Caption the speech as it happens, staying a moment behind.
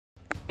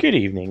Good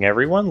evening,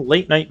 everyone.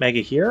 Late Night Mega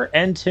here,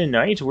 and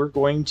tonight we're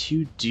going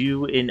to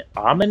do an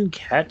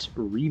Amonkhet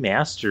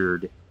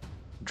Remastered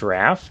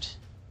draft.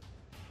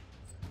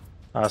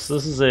 So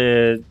this is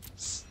a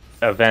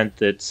event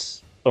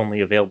that's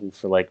only available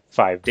for like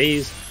 5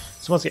 days.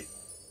 So once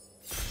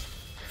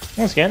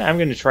again, I'm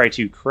going to try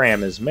to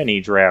cram as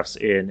many drafts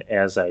in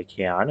as I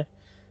can,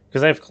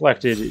 because I've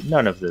collected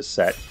none of this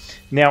set.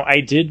 Now,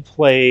 I did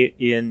play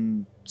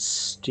in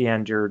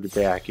Standard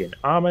back in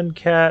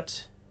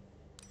Amonkhet.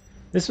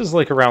 This was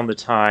like around the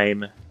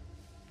time,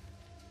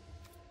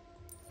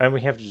 and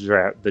we have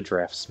the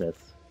draftsmith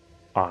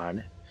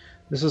on.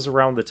 This was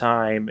around the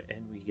time,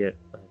 and we get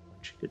a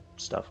bunch of good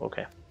stuff.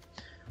 Okay,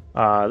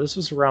 this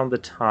was around the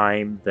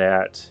time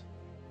that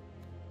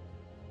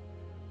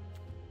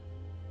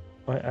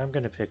I'm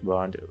gonna pick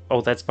Bantu.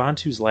 Oh, that's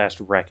Bantu's Last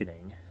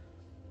Reckoning.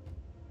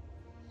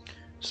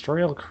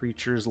 Destroy all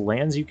creatures.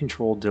 Lands you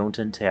control don't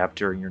untap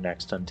during your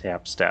next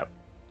untap step.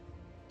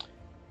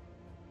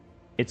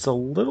 It's a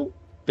little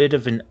bit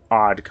of an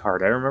odd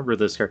card. I remember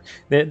this card.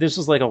 This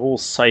was like a whole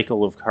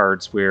cycle of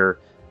cards where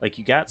like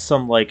you got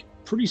some like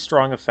pretty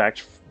strong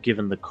effect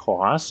given the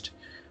cost,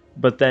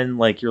 but then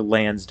like your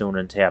lands don't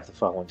untap the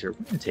following turn.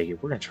 We're gonna take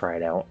it. We're gonna try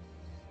it out.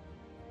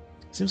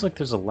 Seems like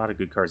there's a lot of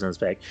good cards in this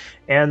bag.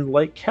 And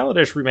like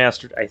Catchy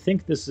Remastered, I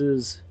think this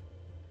is,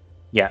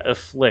 yeah,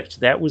 Afflict.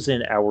 That was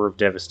an Hour of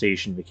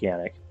Devastation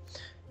mechanic.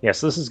 Yeah,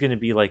 so this is going to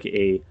be like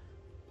a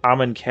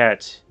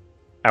Amonkhet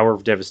Hour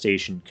of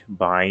Devastation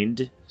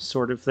combined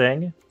sort of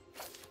thing.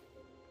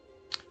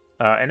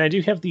 And I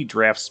do have the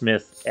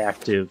Draftsmith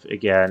active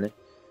again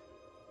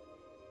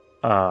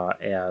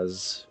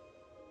as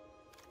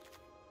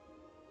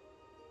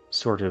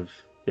sort of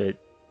it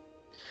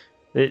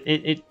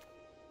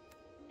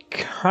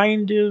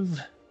kind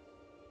of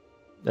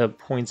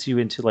points you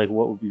into like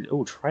what would be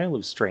Trial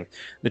of Strength.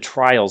 The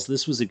Trials.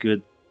 This was a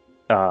good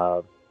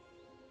sort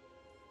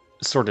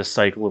of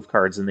cycle of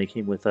cards, and they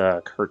came with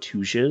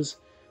cartouches.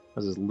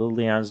 This is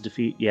Liliana's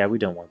Defeat. Yeah, we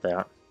don't want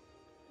that.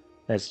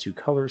 That's too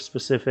color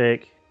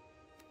specific.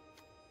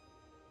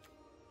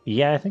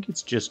 Yeah, I think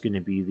it's just going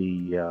to be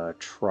the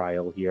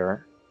trial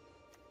here.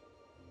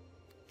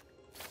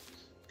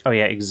 Oh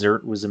yeah,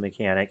 Exert was a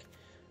mechanic.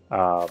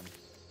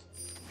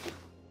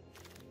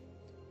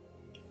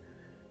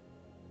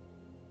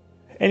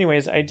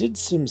 Anyways, I did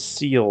some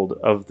sealed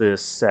of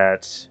this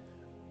set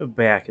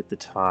back at the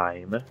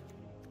time.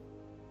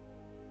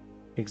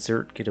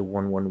 Exert, get a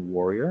 1/1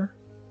 warrior.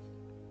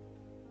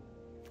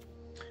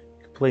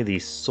 Play the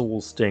Soul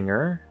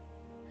Stinger.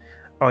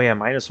 Oh yeah,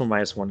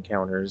 -1/-1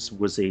 counters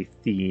was a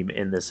theme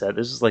in this set.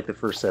 This is like the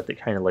first set that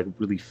kind of like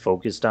really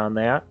focused on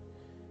that.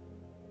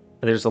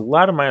 There's a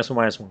lot of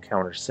 -1/-1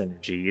 counter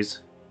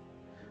synergies,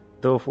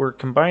 though if we're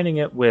combining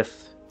it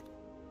with,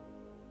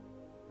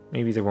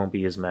 maybe there won't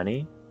be as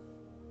many.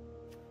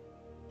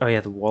 Oh yeah,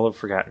 the Wall of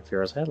Forgotten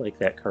Pharaohs. I like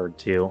that card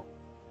too.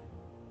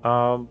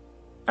 I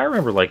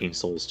remember liking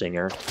Soul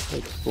Stinger.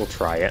 We'll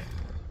try it.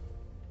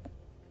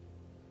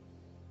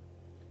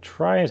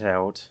 Try it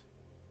out.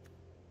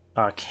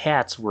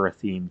 Cats were a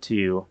theme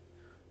too.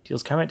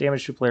 Deals combat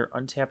damage to a player,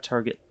 untap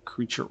target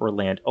creature or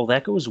land. Oh,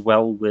 that goes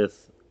well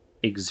with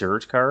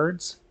Exert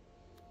cards.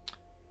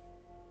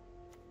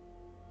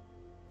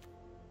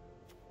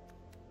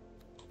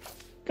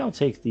 I'll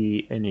take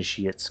the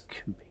Initiate's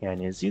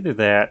Companions. Either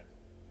that.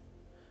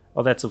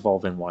 Oh, that's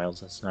Evolving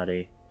Wilds. That's not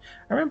a...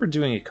 I remember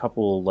doing a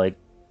couple, like...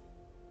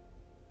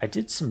 I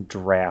did some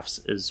drafts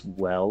as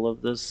well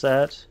of this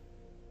set.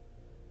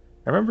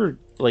 I remember,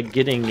 like,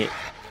 getting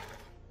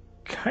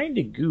kind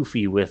of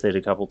goofy with it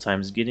a couple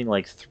times, getting,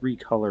 like,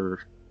 3-color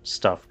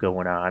stuff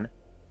going on.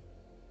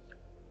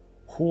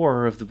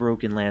 Horror of the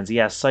Broken Lands.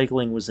 Yeah,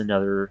 cycling was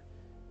another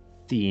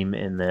theme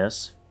in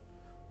this.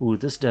 Ooh,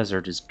 this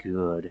desert is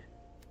good.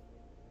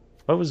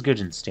 What was good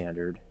in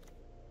Standard?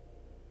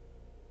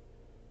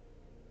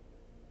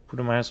 Put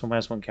a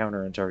 -1/-1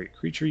 counter on target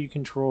creature you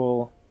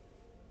control.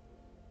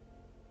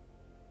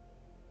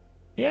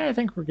 Yeah, I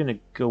think we're going to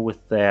go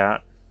with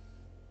that.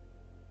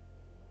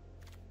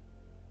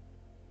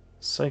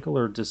 Cycle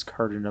or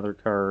discard another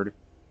card.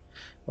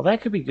 Well,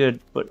 that could be good,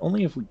 but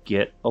only if we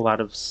get a lot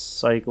of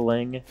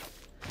cycling.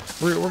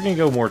 We're going to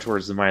go more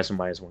towards the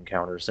 -1/-1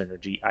 counter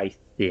synergy, I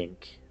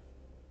think.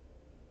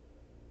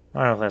 I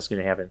don't know if that's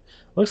going to happen.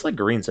 Looks like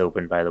green's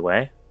open, by the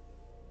way.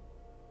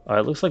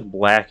 It looks like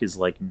black is,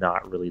 like,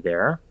 not really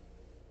there.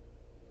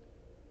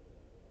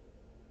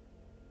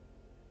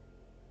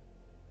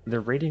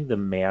 They're rating the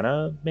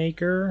mana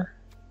maker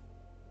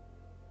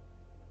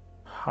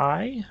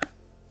high.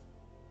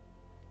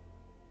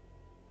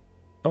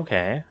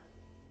 Okay.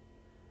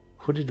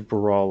 Hooded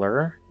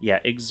Brawler. Yeah,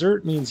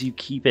 Exert means you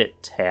keep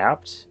it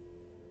tapped.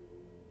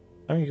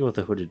 I'm gonna go with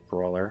the Hooded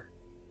Brawler.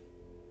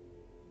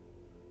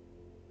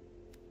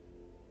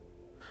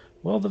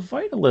 Well, the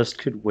Vitalist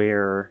could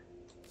wear...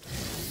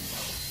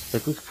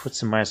 Like, we could put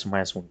some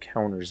 -1/-1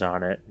 counters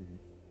on it. And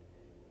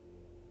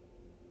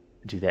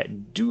do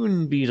that.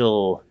 Dune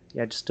Beetle.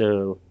 Yeah, just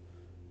a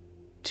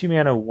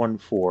 2-mana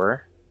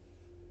 1/4.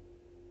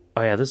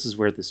 Oh yeah, this is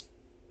where this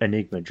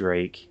Enigma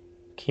Drake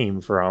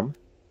came from.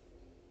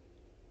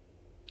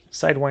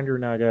 Sidewinder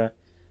Naga.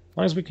 As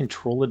long as we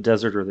control a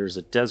desert or there's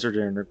a desert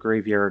in our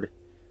graveyard,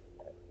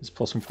 it's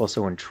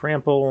 +1/+0 and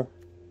trample.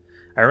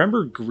 I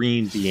remember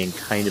green being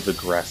kind of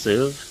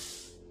aggressive.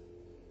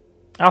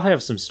 I'll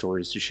have some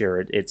stories to share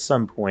at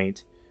some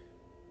point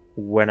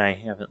when I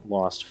haven't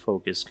lost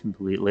focus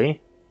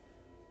completely.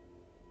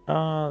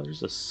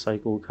 There's a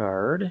cycle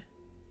card.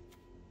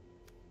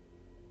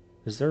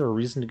 Is there a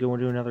reason to go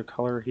into another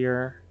color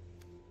here?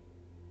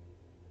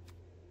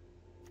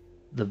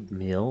 The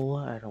mill?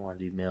 I don't want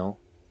to do mill.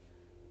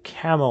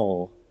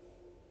 Camel.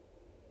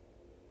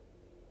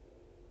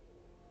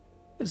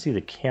 I can see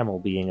the camel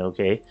being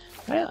okay.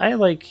 I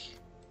like...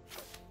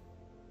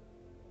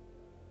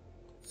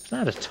 There's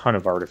not a ton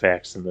of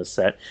artifacts in this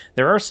set.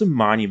 There are some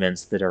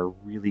monuments that are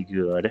really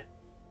good.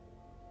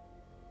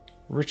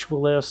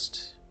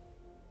 Ritualist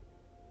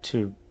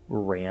to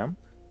ramp.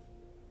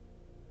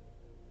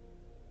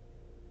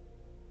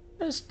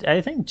 I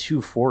think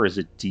 2/4 is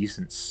a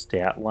decent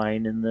stat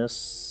line in this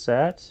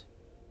set.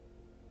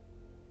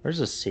 There's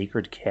a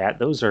sacred cat.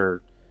 Those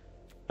are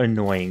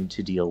annoying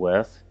to deal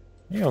with.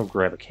 Maybe I'll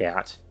grab a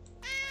cat.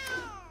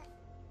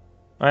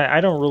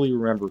 I don't really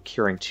remember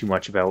caring too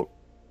much about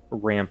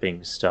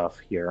ramping stuff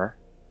here.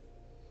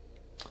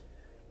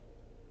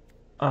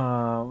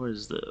 What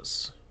is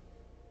this?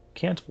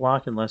 Can't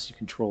block unless you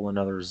control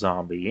another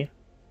zombie.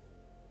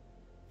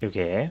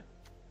 Okay.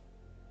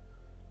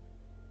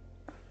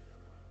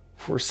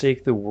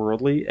 Forsake the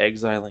worldly,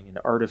 exiling an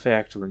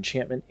artifact or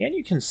enchantment, and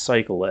you can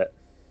cycle it.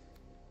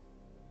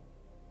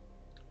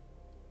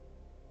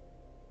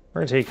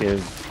 We're going to take a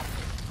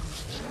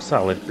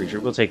solid creature.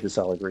 We'll take the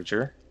solid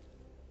creature.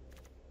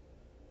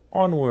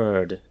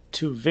 Onward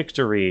to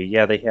victory.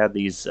 Yeah, they had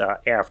these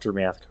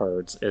Aftermath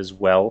cards as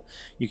well.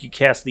 You could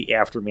cast the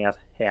Aftermath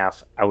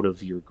half out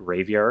of your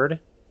graveyard.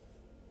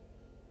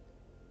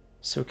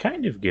 So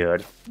kind of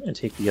good. I'm going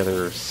to take the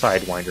other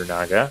Sidewinder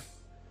Naga.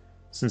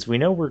 Since we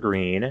know we're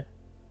green,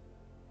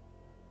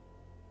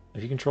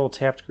 if you control a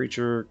tapped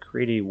creature,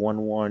 create a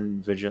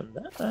 1/1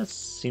 Vigilant. That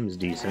seems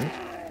decent.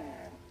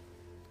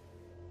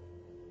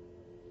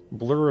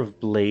 Blur of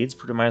Blades,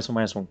 put a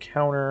 -1/-1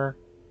 counter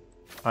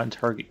on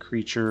target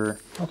creature.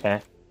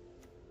 Okay.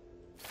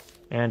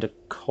 And a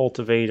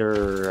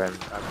Cultivator, I'm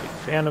a big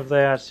fan of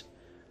that.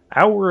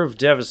 Hour of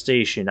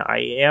Devastation, I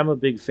am a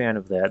big fan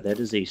of that. That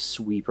is a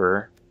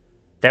sweeper.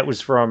 That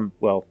was from,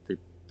 well, the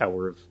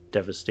Hour of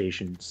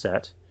Devastation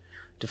set.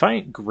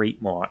 Defiant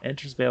Great Maw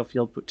enters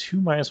battlefield, put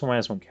 2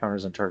 -1/-1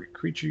 counters on target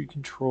creature you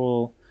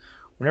control.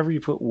 Whenever you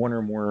put 1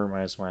 or more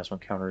 -1/-1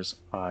 counters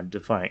on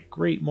Defiant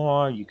Great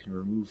Maw, you can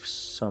remove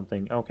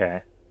something.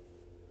 Okay.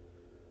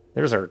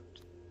 There's our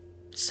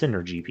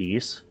synergy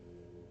piece.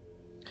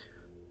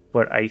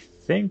 But I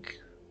think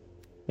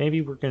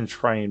maybe we're going to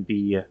try and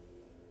be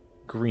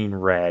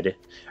green-red.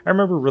 I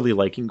remember really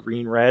liking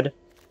green-red.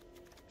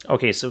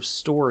 Okay, so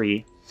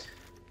story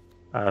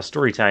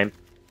time.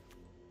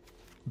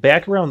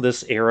 Back around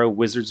this era,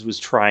 Wizards was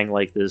trying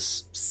like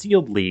this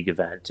Sealed League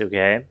event,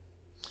 okay?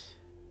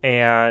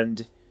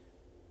 And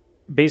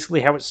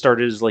basically how it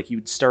started is like you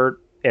would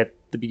start at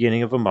the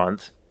beginning of a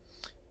month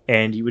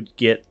and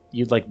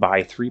you'd like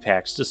buy 3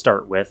 packs to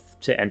start with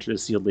to enter the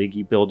Sealed League.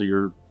 You build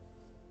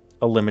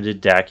a limited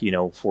deck,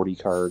 40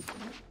 card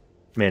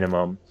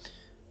minimum,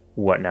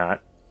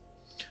 whatnot.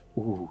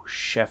 Ooh,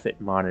 Sheffet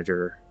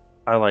Monitor.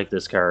 I like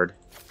this card.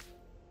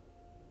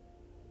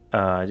 Do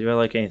I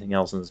like anything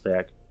else in this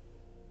pack?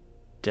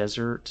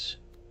 Desert.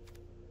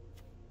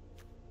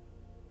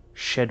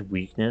 Shed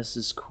Weakness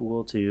is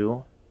cool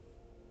too.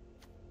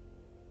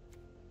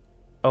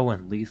 Oh,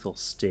 and Lethal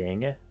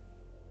Sting.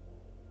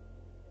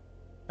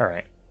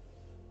 Alright.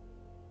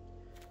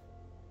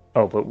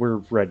 Oh, but we're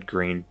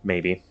red-green,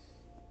 maybe.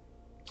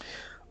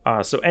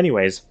 So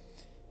anyways,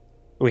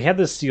 we had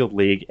this Sealed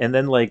League, and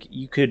then like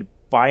you could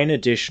buy an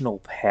additional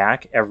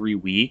pack every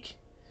week.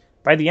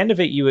 By the end of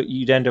it,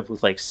 you'd end up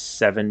with like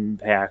 7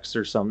 packs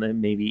or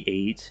something, maybe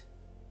 8.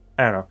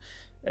 I don't know.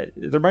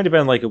 There might have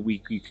been like a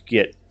week you could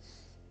get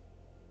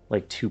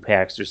like 2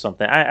 packs or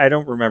something. I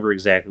don't remember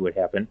exactly what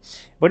happened,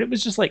 but it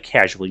was just like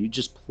casual. You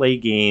just play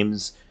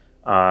games.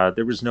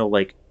 There was no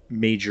like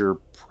major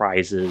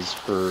prizes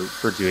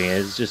for doing it.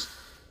 It's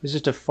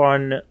just a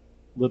fun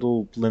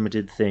little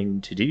limited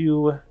thing to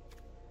do.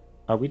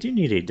 We do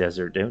need a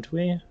desert, don't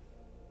we?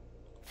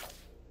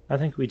 I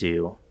think we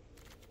do.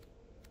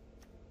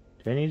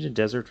 Do I need a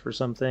desert for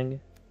something?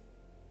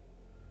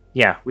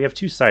 Yeah, we have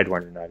 2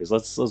 Sidewinder Nagas.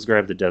 Let's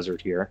grab the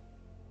desert here.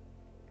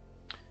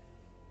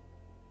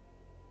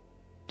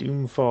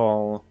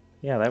 Doomfall.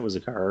 Yeah, that was a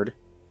card.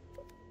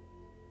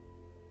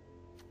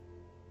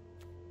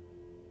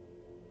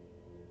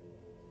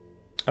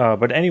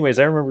 But anyways,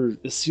 I remember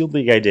the Sealed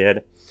League I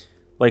did.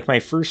 Like my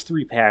first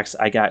 3 packs,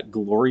 I got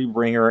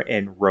Glorybringer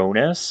and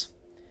Ronus.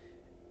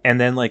 And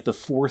then like the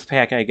 4th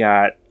pack I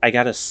got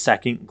a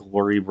second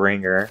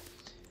Glorybringer.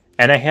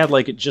 And I had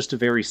like just a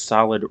very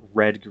solid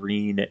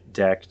red-green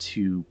deck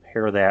to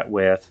pair that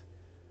with.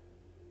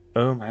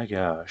 Oh my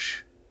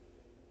gosh.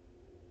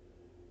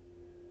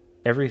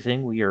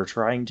 Everything we are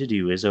trying to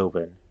do is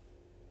open.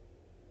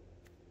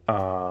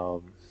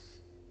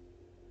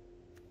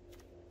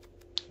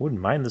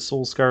 Wouldn't mind the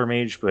Soul Scar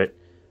Mage, but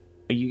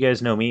you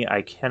guys know me,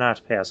 I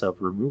cannot pass up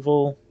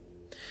removal.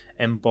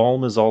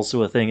 Embalm is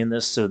also a thing in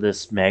this, so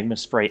this Magma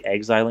Sprite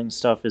exiling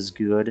stuff is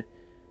good.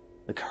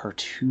 The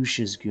Cartouche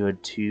is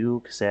good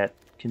too, because that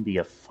can be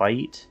a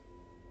fight.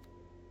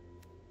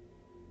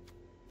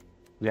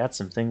 We got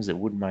some things that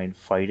wouldn't mind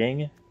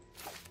fighting.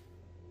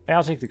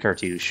 I'll take the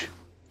Cartouche.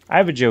 I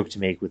have a joke to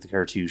make with the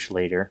Cartouche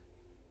later.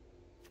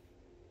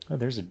 Oh,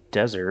 there's a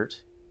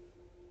desert.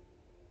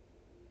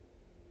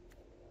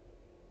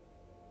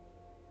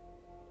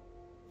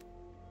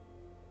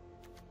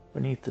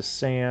 Beneath the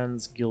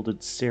Sands, Gilded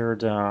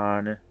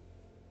Ceradon.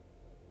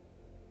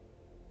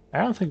 I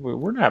don't think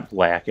we're not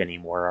black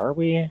anymore, are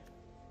we?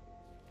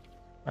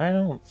 I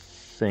don't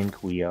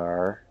think we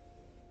are.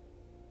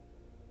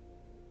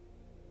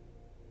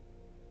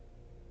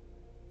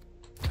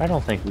 I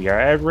don't think we are.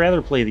 I'd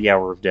rather play the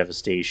Hour of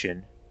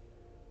Devastation.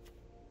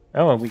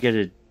 Oh, and we get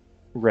a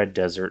red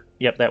desert.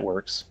 Yep, that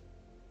works.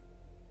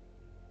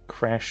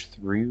 Crash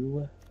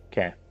through.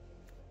 Okay.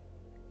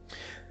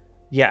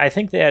 Yeah, I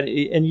think that,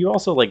 and you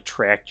also like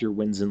tracked your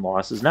wins and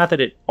losses. Not that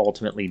it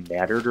ultimately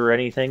mattered or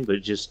anything,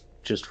 but just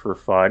for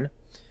fun.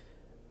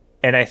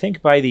 And I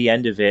think by the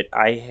end of it,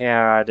 I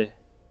had,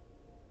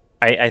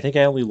 I think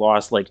I only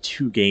lost like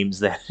 2 games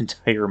that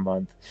entire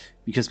month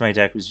because my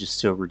deck was just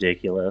so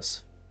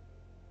ridiculous.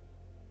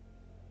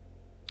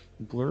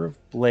 Blur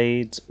of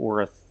Blades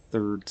or a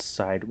 3rd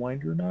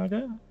Sidewinder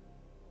Naga?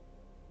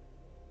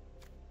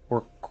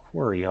 Or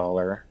Quarry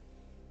Hauler?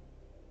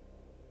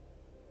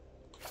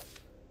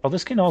 Oh,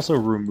 this can also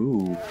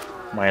remove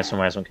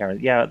 -1/-1 counter.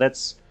 Yeah,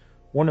 that's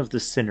one of the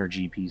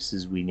synergy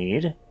pieces we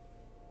need.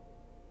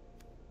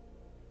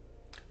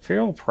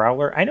 Feral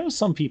Prowler. I know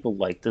some people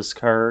like this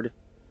card.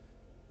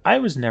 I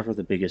was never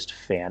the biggest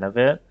fan of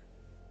it.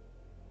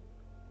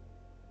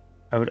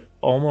 I would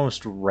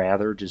almost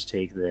rather just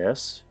take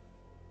this.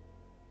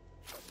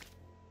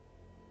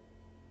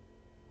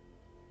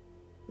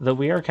 Though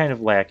we are kind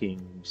of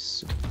lacking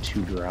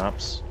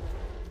 2-drops.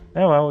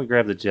 Oh, well, we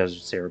grab the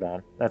Desert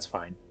Ceradon. That's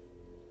fine.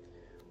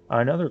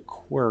 Another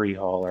Quarry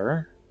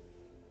Hauler.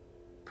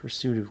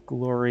 Pursuit of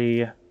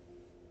Glory.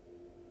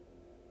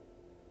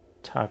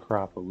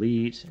 Takrop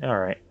Elite.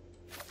 Alright.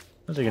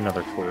 I'll take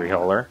another Quarry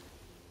Hauler.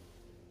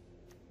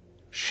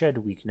 Shed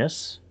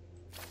Weakness.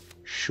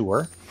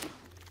 Sure.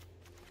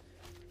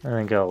 I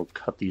think I'll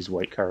cut these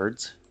white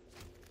cards.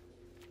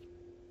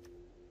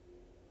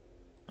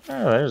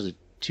 Oh, there's a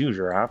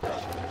 2-drop.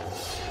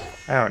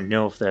 I don't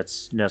know if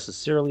that's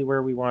necessarily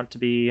where we want to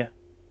be.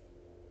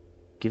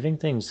 Giving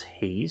things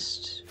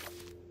haste?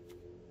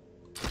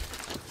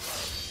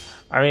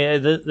 I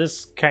mean,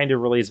 this kind of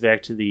relates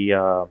back to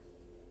the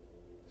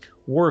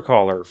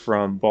Warcaller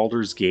from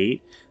Baldur's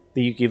Gate,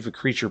 that you give a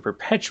creature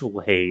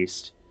perpetual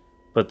haste,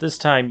 but this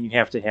time you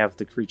have to have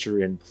the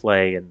creature in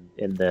play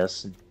in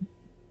this.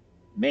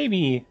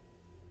 Maybe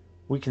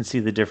we can see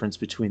the difference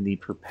between the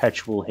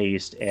perpetual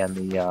haste and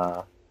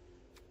the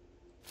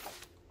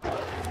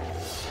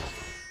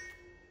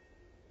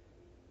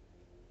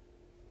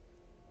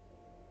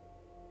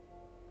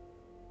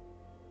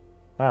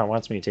wow, it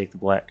wants me to take the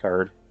black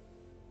card.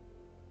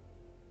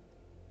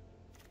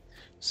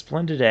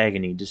 Splendid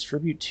Agony.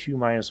 Distribute 2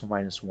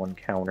 -1/-1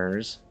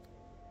 counters.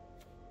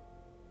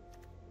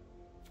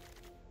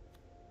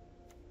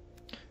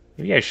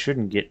 Maybe I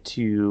shouldn't get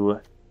too...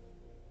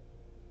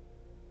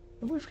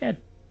 We've got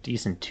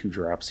decent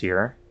 2-drops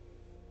here.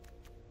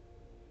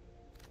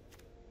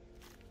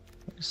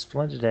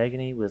 Splendid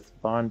Agony with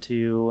Bond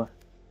 2.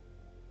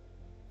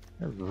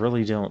 I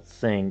really don't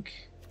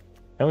think...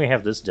 And we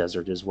have this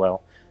desert as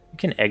well. We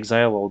can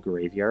exile all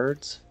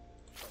graveyards.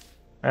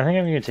 I think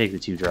I'm going to take the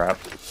 2-drop.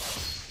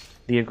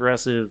 The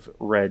aggressive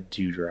red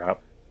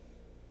 2-drop.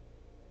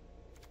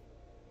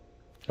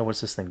 Oh, what's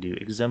this thing do?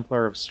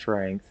 Exemplar of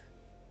Strength.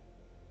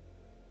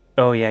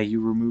 Oh yeah, you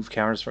remove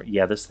counters from...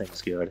 Yeah, this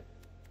thing's good.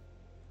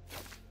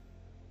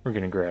 We're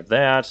going to grab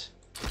that.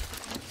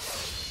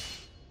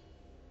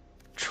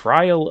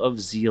 Trial of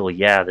Zeal.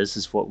 Yeah, this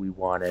is what we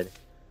wanted.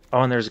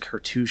 Oh, and there's a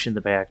Cartouche in the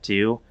back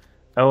too.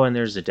 Oh, and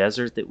there's a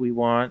desert that we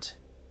want.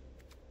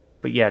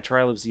 But yeah,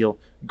 Trial of Zeal,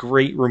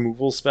 great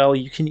removal spell.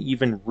 You can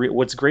even...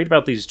 What's great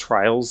about these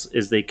trials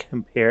is they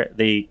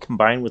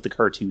combine with the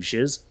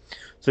Cartouches.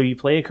 So you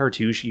play a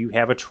Cartouche, you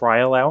have a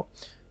trial out,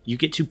 you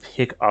get to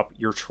pick up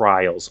your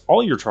trials,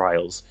 all your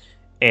trials,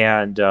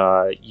 and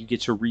you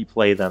get to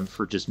replay them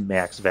for just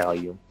max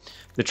value.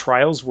 The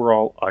trials were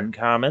all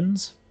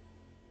uncommons,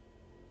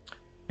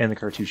 and the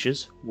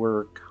Cartouches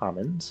were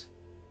commons.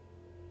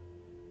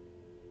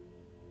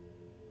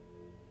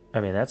 I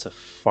mean, that's a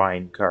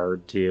fine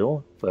card,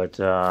 too. But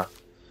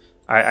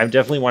I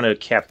definitely want to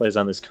capitalize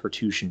on this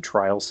Cartouche and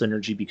Trial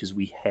synergy because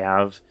we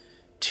have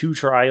 2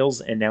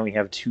 Trials, and now we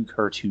have 2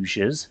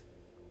 Cartouches.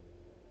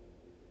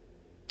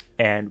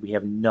 And we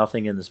have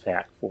nothing in this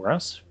pack for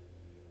us.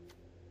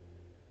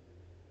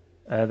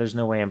 There's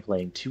no way I'm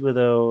playing 2 of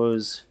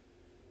those.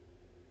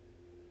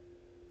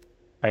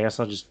 I guess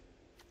I'll just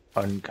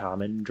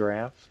uncommon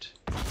draft.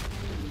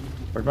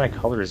 Where'd my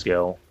colors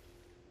go?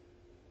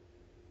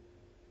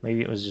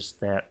 Maybe it was just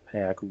that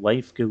pack.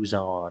 Life goes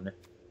on.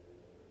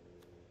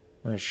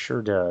 It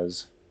sure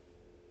does.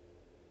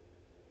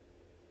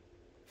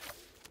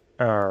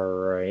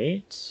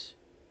 Alright.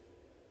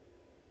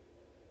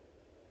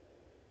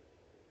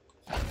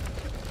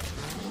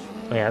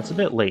 Yeah, it's a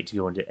bit late to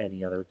go into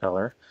any other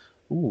color.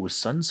 Ooh,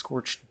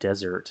 Sun-Scorched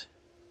Desert.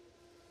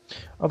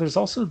 Oh, there's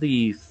also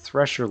the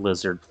Thresher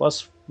Lizard.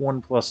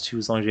 +1/+2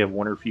 as long as you have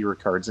one or fewer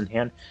cards in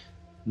hand.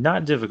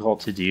 Not difficult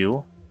to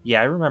do.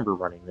 Yeah, I remember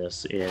running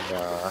this in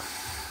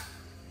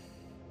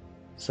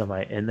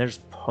and there's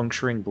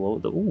Puncturing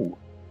Blow. Ooh.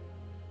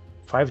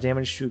 5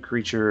 damage to a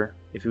creature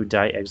if it would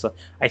die exile.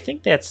 I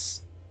think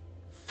that's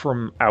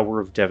from Hour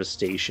of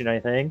Devastation, I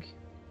think.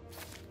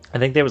 I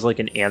think that was like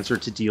an answer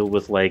to deal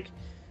with like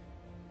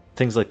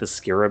things like the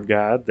Scarab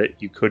God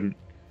that you couldn't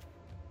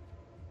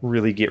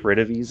really get rid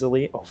of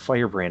easily. Oh,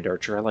 Firebrand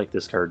Archer. I like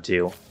this card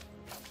too.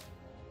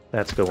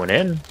 That's going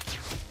in.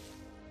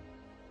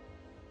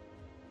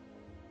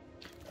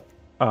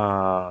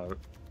 How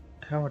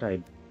would I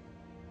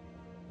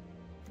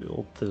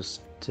build this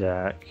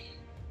deck?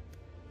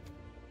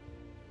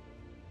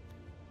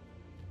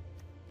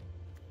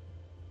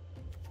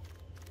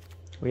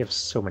 We have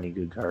so many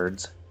good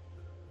cards.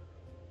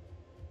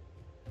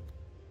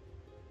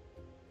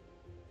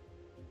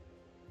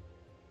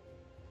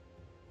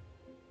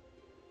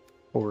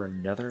 Or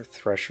another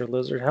Thresher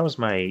Lizard. How's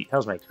my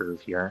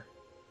curve here?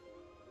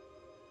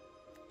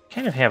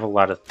 Kind of have a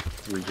lot of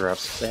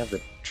 3-drops. I have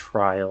the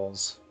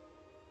Trials.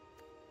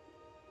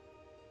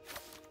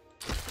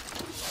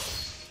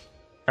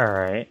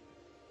 Alright.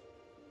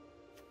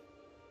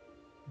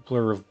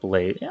 Blur of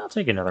Blade. Yeah, I'll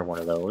take another one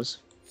of those.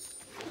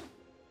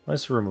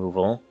 Less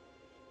removal.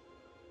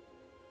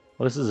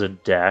 Well, this is a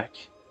deck.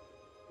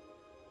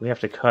 We have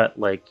to cut,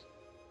 like,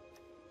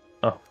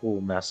 a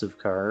whole mess of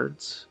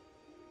cards.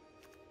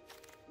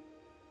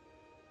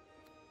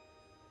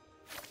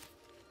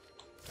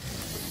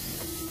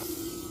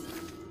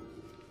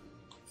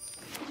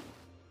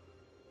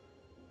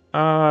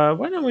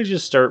 Why don't we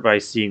just start by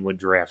seeing what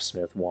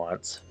Draftsmith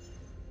wants?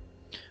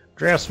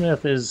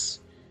 Draftsmith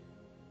is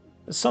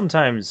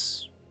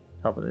sometimes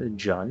helping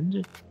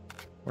Jund.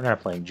 We're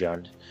not playing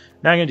Jund.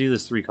 Not gonna do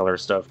this 3-color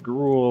stuff.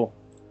 Gruul,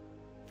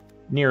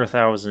 near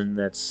 1,000.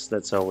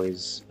 That's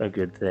always a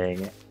good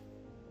thing.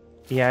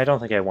 Yeah, I don't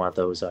think I want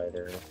those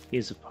either.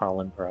 He's a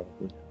Pollen,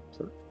 probably.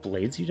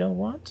 Blades you don't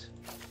want?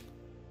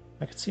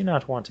 I could see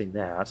not wanting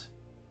that.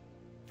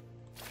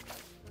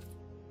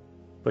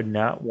 But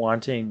not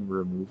wanting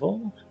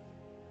removal?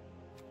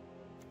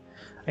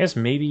 I guess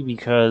maybe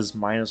because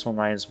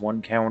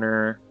 -1/-1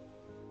 counter.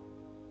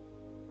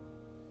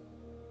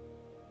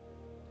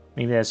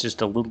 Maybe that's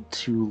just a little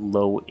too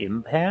low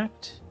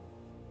impact.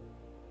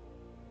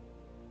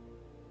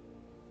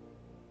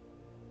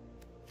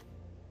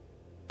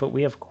 But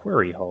we have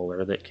Query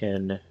Hauler that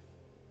can...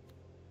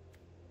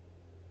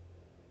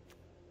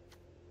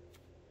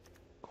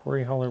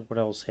 Query Hauler, what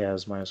else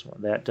has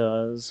 -1? That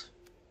does.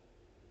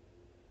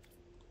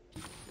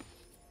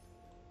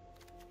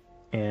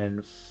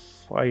 And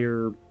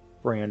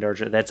Firebrand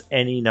Archer. That's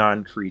any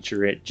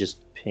non-creature. It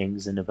just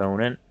pings an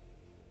opponent.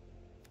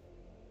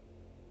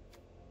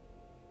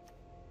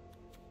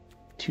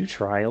 2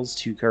 Trials,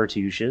 2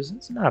 Cartouches.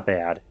 It's not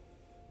bad.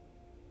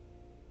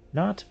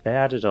 Not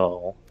bad at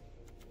all.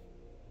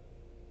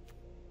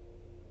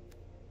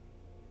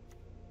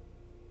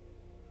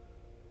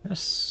 I'm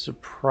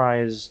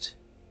surprised...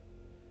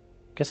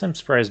 guess I'm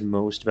surprised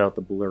most about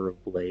the Blur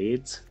of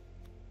Blades.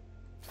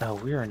 Oh,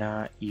 we are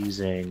not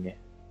using...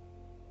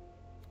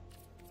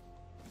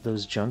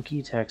 those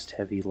junky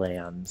text-heavy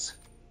lands.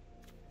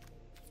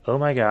 Oh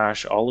my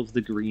gosh, all of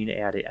the green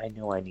added. I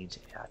know I need to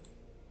add.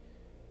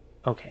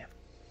 Okay.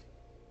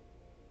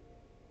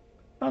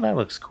 Oh, that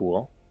looks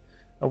cool.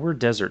 Oh, we're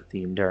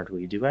desert-themed, aren't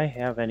we? Do I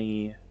have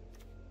any...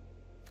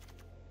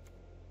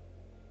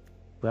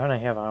 why don't I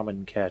have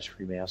Amonkhet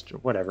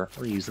Remastered? Whatever,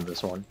 we're using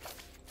this one.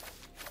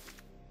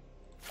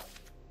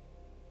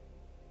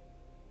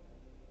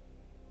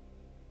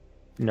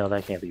 No,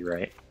 that can't be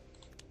right.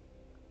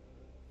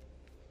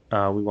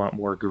 We want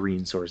more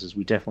green sources.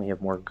 We definitely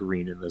have more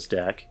green in this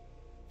deck.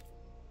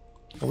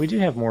 But we do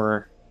have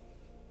more...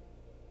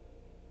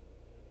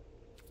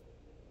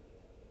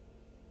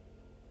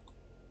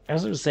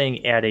 as I was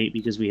saying, add 8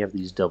 because we have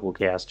these double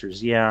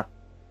casters. Yeah,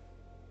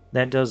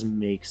 that does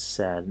make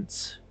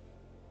sense.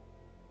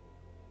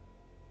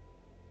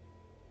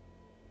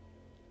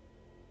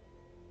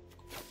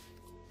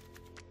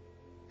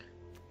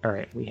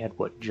 Alright, we had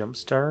what?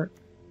 Jumpstart?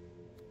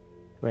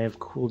 Do I have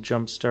cool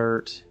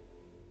Jumpstart?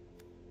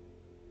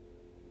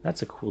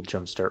 That's a cool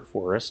Jumpstart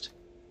Forest.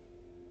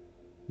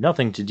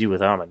 Nothing to do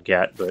with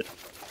Amonkhet, but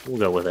we'll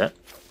go with it.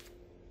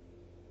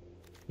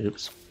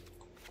 Oops.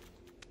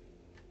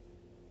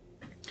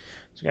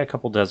 So we got a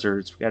couple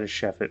deserts. We got a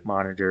Sheffitt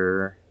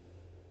Monitor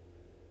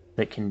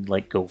that can,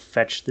 like, go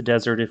fetch the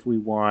desert if we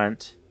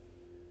want.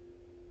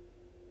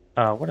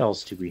 What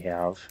else do we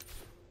have?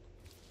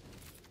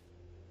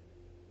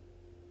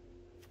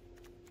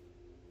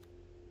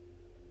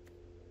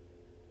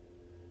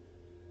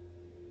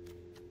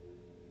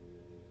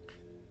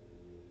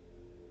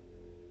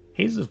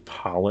 Haze of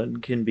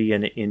Pollen can be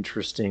an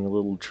interesting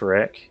little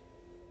trick.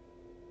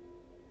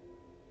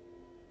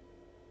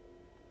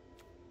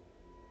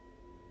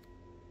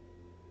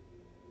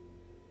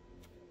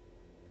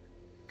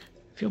 I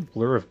feel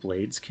Blur of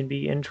Blades can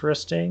be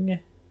interesting.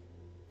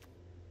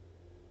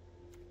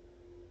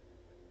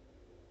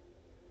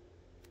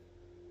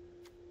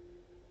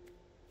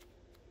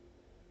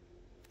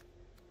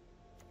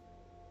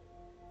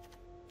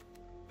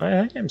 I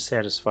think I'm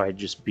satisfied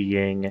just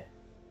being...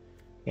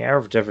 Yeah, Hour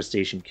of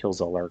Devastation kills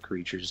all our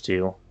creatures,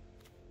 too.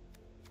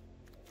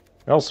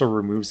 It also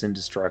removes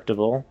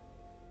Indestructible.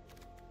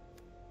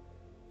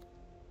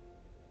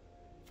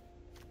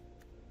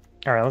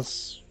 Alright,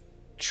 let's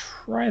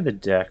try the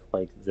deck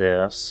like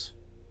this.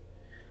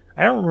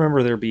 I don't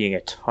remember there being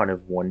a ton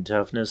of 1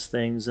 toughness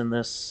things in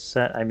this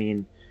set. I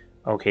mean,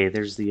 okay,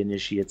 there's the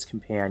Initiate's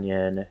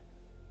Companion.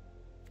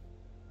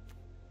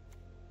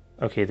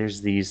 Okay, there's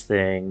these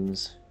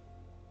things.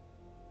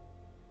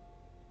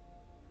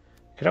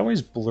 Could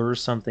always blur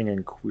something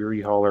in Query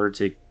Hauler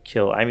to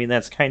kill. I mean,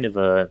 that's kind of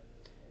a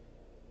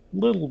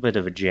little bit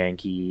of a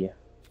janky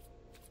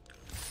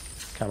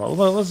combo.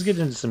 Well, let's get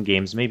into some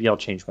games. Maybe I'll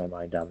change my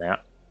mind on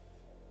that.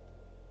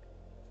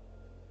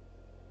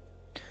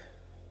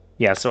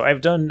 Yeah, so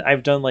I've done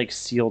like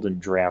sealed and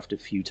draft a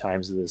few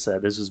times of this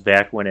set. This was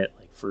back when it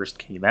like first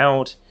came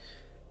out.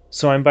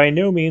 So I'm by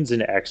no means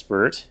an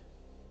expert.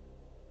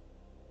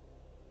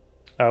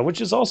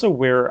 Which is also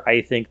where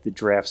I think the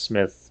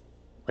Draftsmith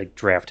like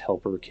draft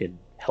helper can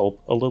help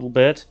a little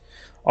bit.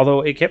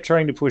 Although it kept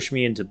trying to push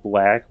me into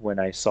black when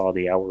I saw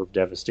the Hour of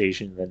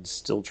Devastation, then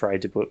still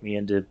tried to put me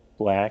into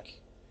black.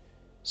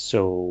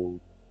 So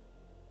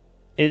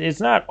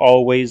it's not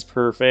always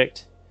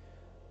perfect.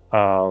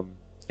 It'll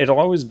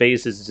always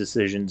base its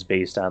decisions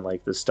based on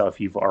like the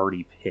stuff you've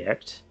already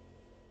picked.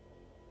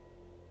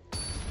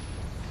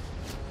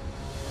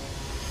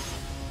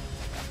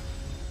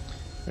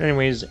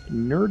 Anyways,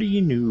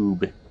 Nerdy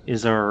Noob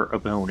is our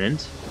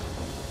opponent.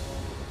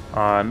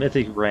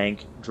 Mythic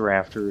rank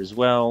drafter as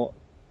well.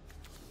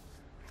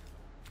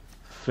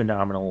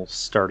 Phenomenal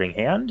starting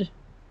hand.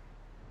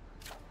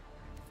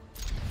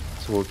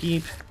 So we'll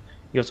keep.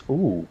 He goes,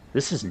 ooh,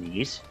 this is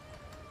neat.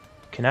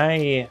 Can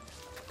I...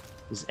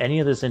 Does any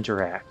of this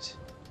interact?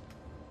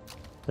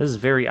 This is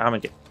very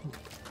Amonkhet.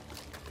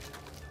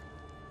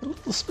 A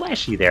little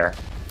splashy there.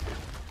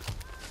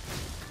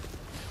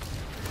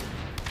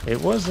 It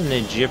was an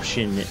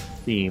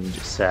Egyptian-themed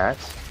set.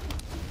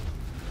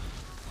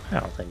 I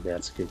don't think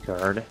that's a good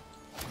card.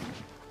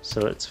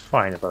 So it's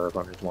fine if our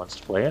opponent wants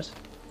to play it.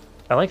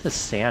 I like the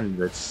sand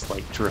that's,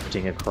 like,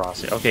 drifting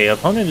across it. Okay,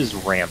 opponent is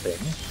ramping.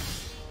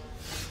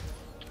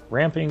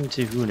 Ramping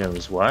to who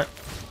knows what.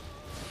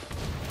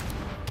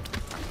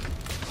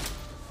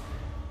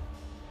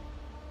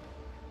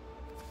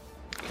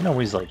 I can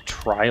always, like,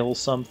 trial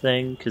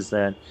something, because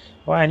then...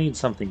 Well, I need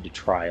something to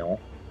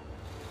trial.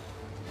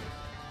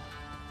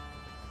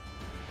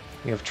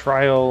 We have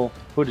Trial,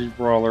 Hooded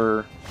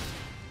Brawler...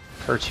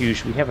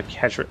 Cartouche, we have a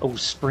Catchphrase. Oh,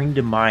 Spring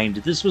to Mind.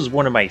 This was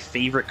one of my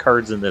favorite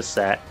cards in this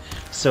set.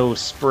 So,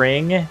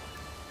 Spring,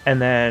 and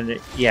then,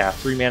 yeah,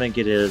 3 mana,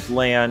 get a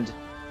land,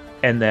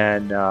 and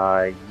then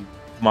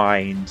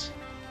Mind,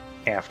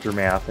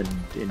 Aftermath,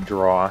 and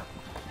draw.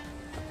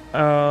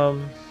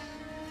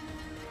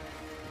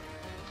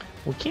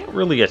 We can't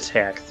really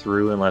attack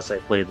through unless I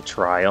play the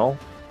Trial.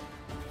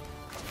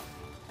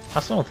 I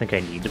also don't think I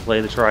need to play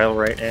the Trial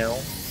right now.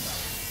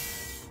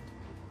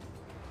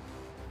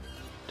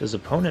 Does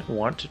opponent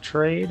want to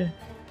trade?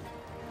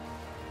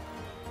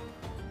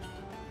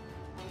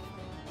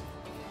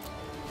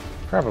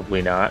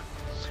 Probably not.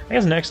 I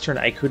guess next turn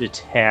I could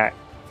attack...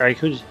 Or I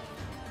could...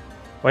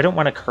 Well, I don't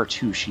want a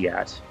Cartouche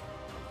yet.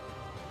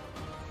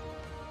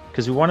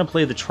 Because we want to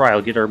play the Trial,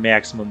 get our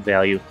maximum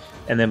value,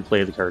 and then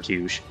play the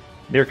Cartouche.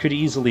 There could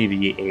easily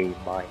be a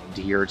Mind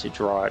here to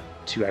draw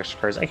 2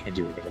 extra cards. I can't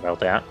do anything about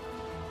that.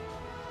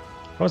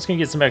 I was going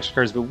to get some extra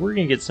cards, but we're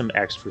going to get some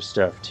extra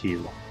stuff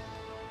too.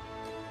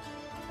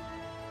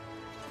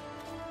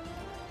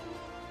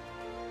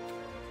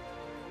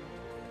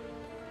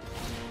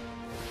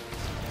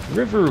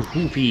 River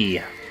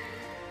Hoopy.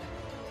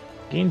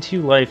 Gain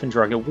 2 life and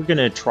draw. We're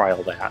gonna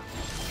trial that.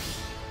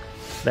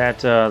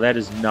 That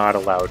is not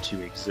allowed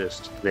to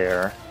exist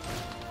there.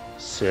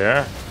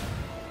 So,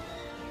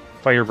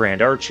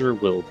 Firebrand Archer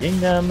will ping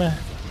them.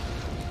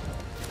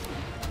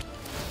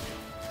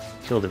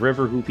 Kill the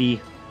River Hoopy.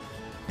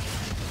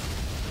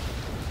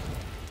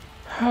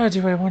 How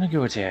do I want to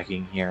go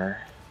attacking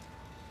here?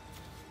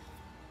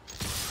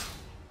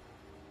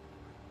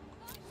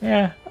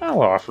 Yeah,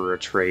 I'll offer a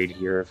trade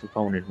here if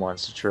opponent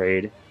wants to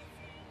trade.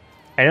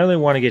 I know they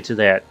want to get to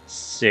that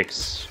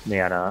 6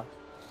 mana.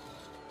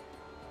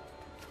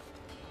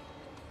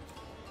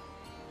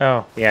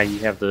 Oh, yeah, you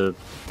have the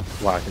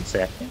block and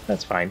sack. Yeah,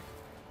 that's fine.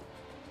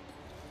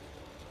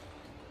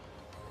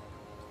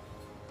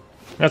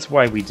 That's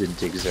why we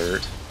didn't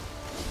exert.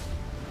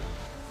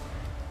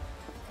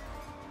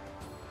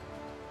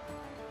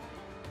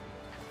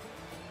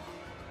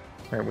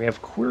 Alright, we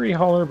have Query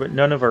Hauler, but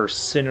none of our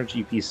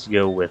synergy piece to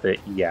go with it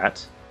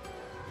yet.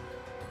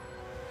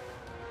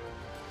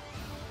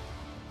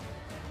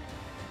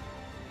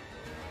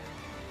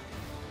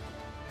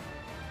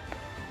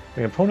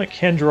 The opponent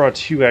can draw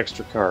 2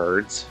 extra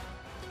cards.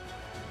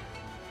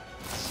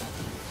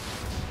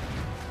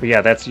 But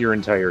yeah, that's your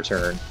entire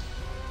turn.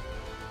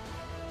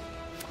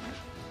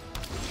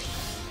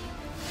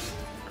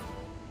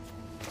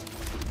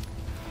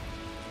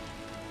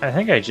 I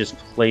think I just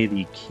play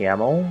the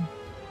Camel.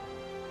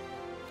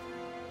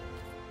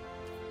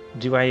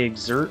 Do I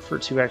exert for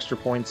 2 extra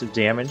points of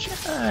damage?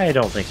 I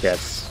don't think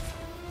that's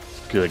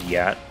good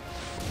yet.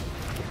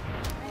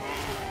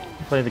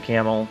 Play the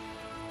Camel.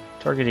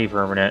 Target a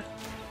permanent.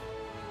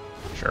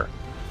 Sure.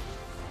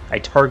 I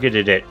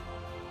targeted it.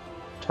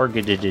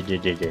 Targeted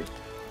it.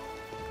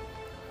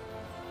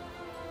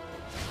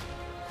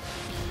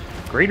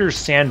 Greater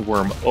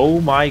Sandworm.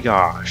 Oh my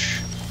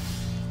gosh.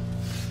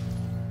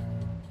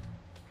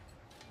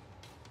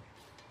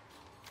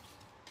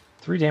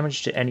 Three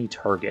damage to any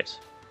target.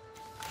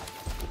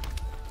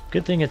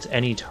 Good thing it's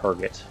any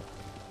target.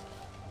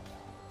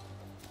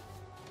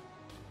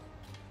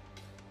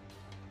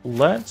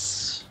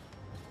 Let's...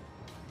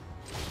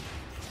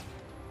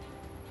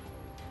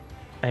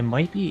 I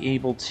might be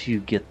able to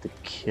get the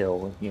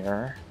kill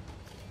here.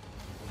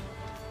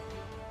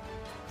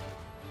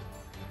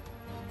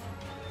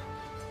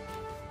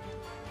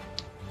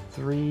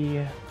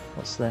 Three...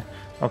 What's that?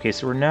 Okay,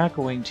 so we're not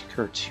going to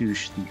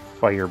Cartouche the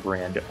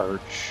Firebrand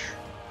Arch.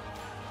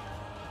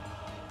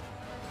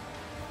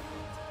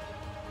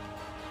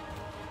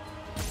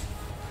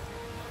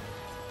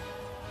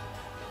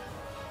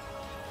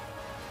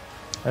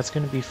 That's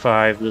going to be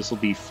 5. This will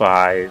be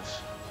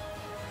 5.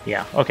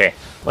 Yeah, okay.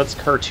 Let's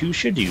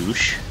Cartouche a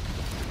douche.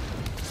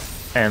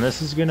 And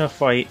this is going to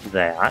fight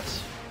that.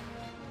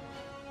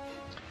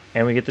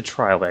 And we get the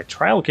Trial back.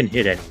 Trial can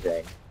hit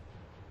anything.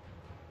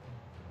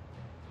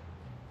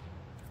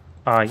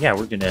 Yeah,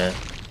 we're going to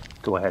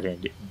go ahead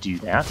and do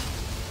that.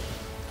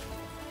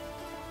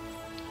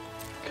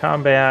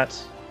 Combat.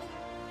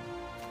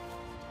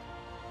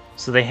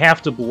 So they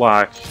have to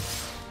block.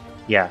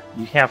 Yeah,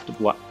 you have to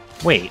block.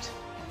 Wait.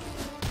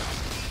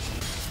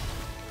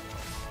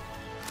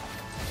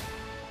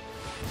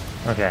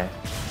 Okay.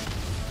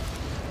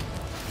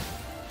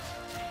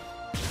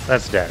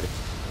 That's dead.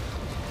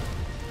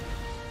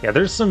 Yeah,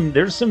 there's some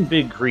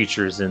big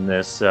creatures in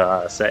this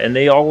set, and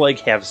they all like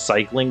have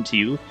cycling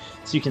too,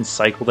 so you can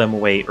cycle them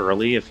away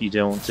early if you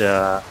don't. You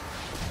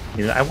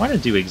know, I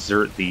wanted to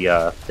exert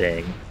the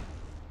thing.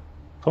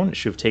 Opponent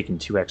should have taken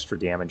 2 extra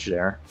damage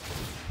there,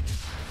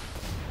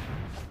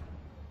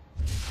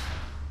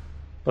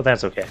 but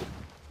that's okay.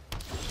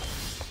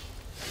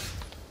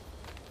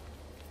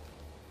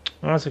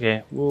 Well, that's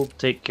okay. We'll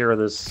take care of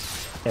this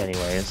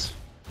anyways.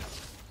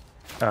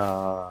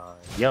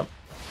 Yep.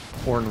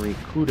 Ornery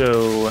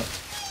Kudo.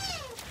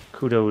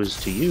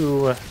 Kudos to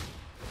you.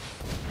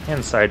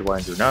 And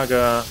Sidewinder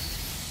Naga.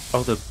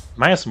 Oh, the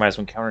Miasma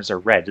counters are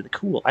red.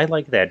 Cool. I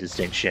like that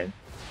distinction.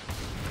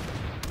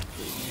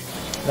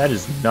 That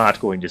is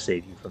not going to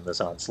save you from this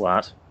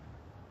onslaught.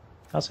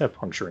 I also have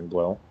Puncturing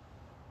Blow.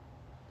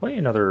 Play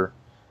another...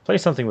 Play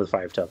something with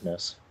 5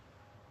 toughness.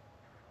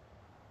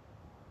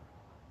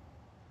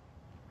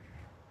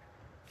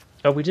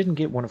 Oh, we didn't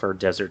get one of our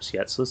deserts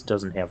yet, so this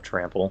doesn't have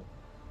trample.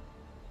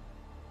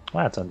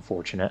 Well, that's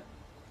unfortunate.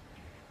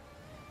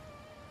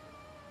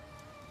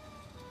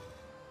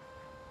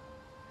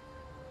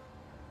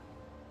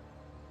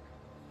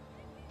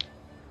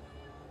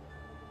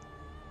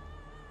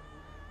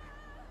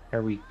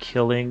 Are we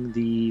killing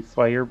the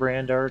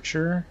Firebrand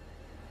Archer?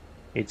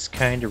 It's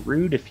kind of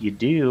rude if you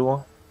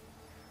do.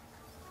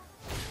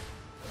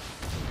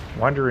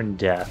 Wandering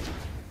Death.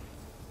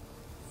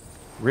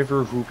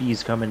 River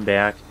Hoopy's coming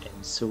back,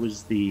 and so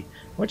is the...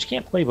 Which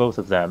can't play both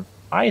of them.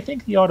 I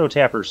think the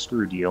auto-tapper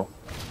screwed you.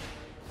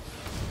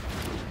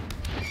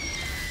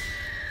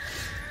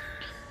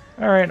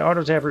 Alright,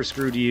 auto-tapper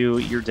screwed you.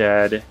 You're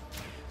dead.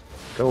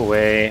 Go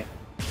away.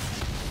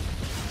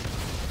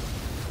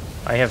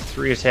 I have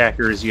 3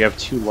 attackers. You have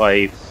 2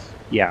 life.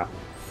 Yeah.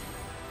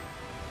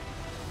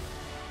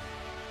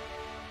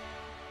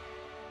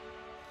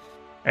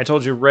 I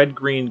told you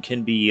red-green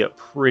can be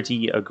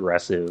pretty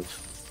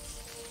aggressive.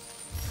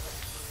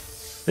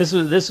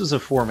 This was a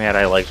format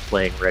I liked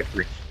playing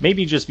red-green.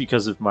 Maybe just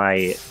because of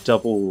my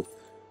double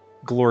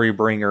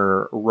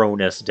Glorybringer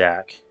Ronus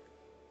deck.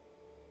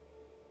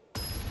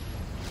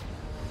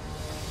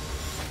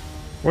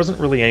 Wasn't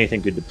really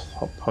anything good to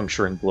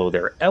Puncturing Blow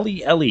there.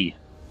 Ellie.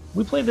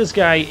 We played this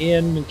guy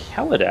in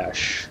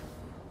Kaladesh.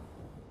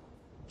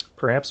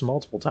 Perhaps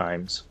multiple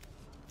times.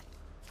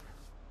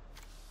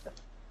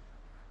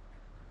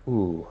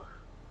 Ooh.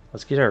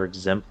 Let's get our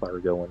Exemplar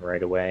going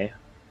right away.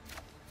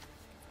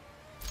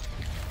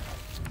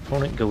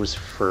 Opponent goes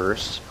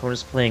first.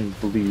 Opponent's playing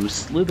blue.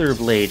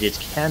 Slitherblade. It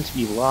can't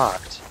be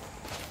locked.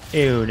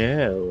 Oh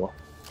no.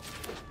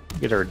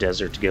 Get our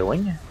desert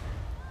going.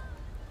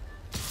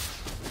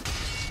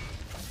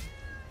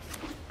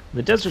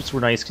 The deserts were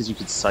nice because you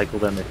could cycle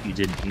them if you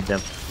didn't need them.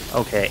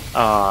 Okay,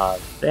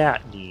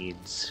 that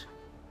needs...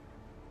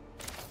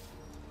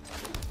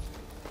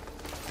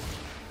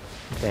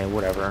 Okay,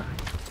 whatever.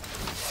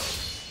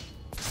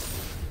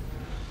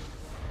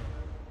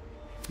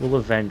 We'll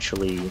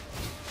eventually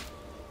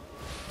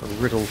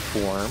riddle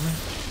form.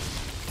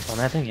 Oh,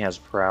 that thing has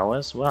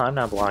prowess. Well, I'm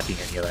not blocking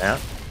any of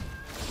that.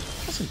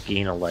 That's a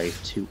gain a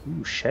life, too.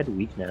 Ooh, shed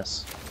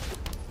weakness.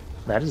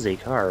 That is a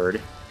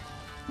card.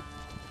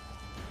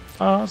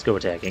 Let's go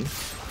attacking.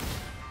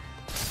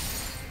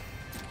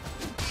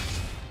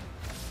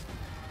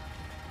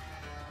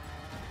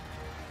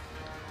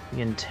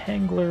 The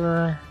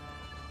Entangler...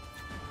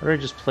 Or do I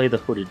just play the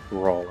Hooded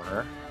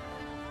Brawler?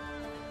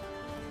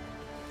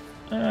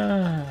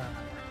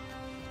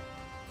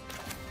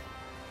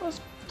 Let's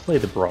play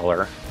the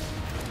Brawler.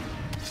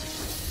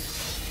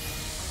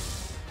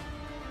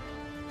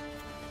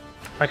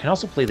 I can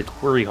also play the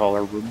Query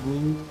Hauler.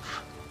 Remove...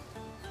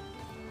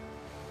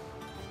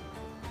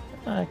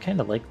 I kind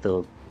of like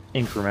the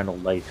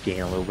incremental life gain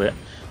a little bit.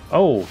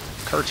 Oh,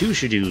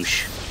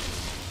 Cartouche.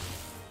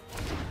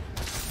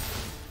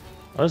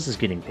 Oh, this is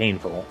getting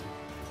painful.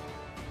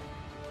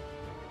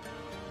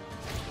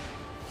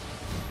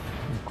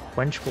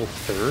 Quenchful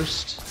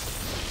Thirst.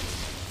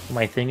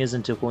 My thing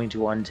isn't going to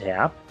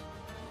untap.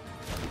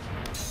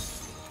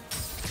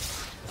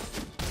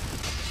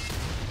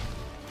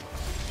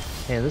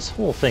 Yeah, this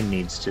whole thing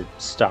needs to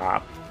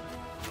stop.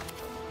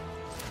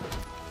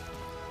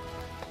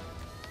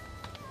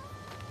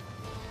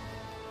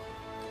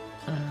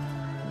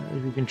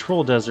 If you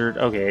control desert,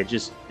 okay,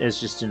 it's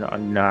just a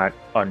not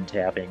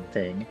untapping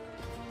thing.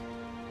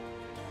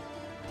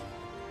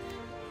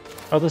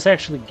 Oh, this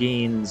actually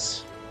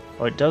gains...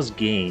 Oh, it does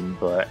gain,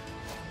 but...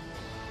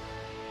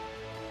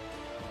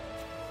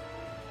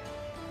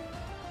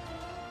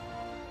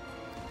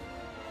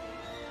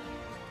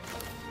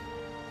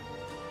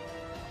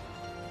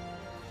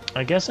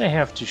 I guess I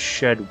have to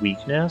shed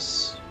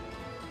weakness.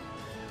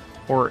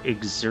 Or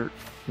exert...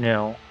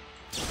 No.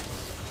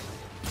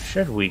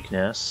 Shed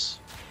weakness.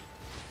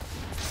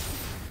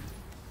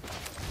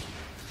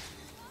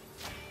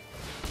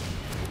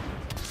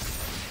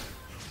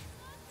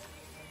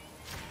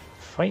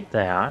 Fight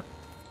that.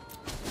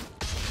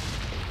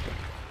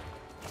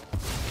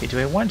 Okay, do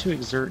I want to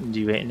exert and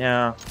do 8?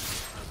 No.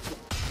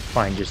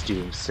 Fine, just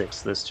doing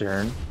 6 this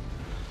turn.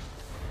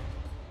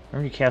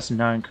 Whenever you cast a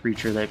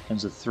non-creature, that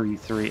becomes a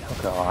 3/3. Oh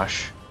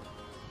gosh.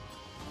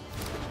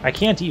 I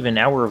can't even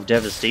Hour of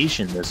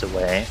Devastation this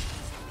away.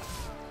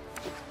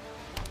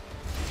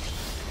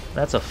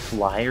 That's a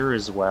flyer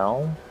as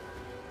well.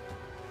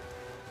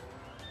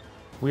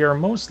 We are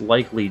most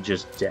likely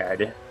just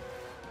dead.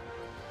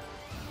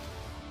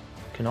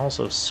 Can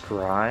also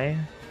scry.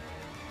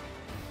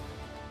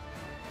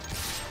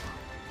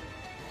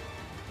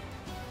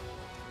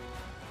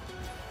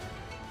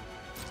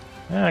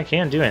 I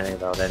can't do anything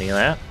about any of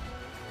that.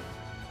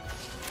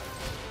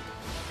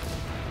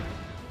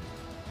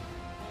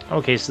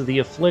 Okay, so the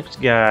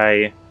Afflict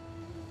guy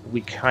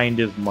we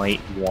kind of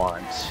might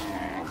want.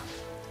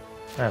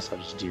 I'll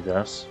just do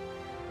this.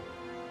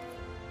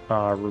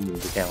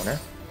 Remove the counter.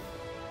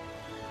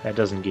 That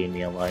doesn't gain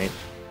me a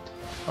life.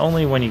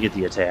 Only when you get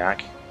the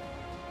attack.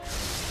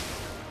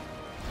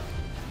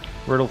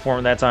 Riddle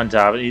form, that's on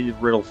top.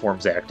 Riddle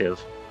form's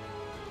active.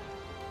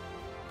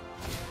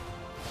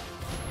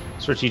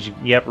 Strategic,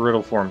 yep,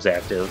 Riddle form's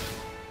active.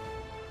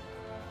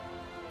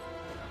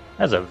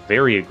 That's a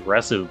very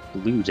aggressive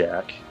blue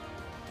deck.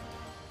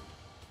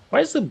 Why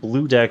is the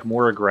blue deck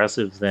more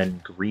aggressive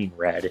than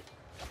green-red?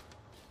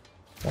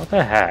 What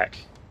the heck?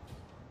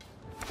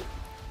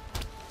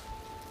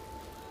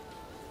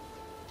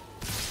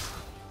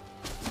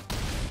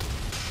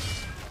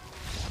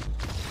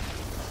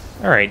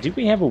 Alright, do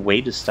we have a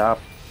way to stop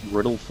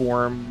Riddle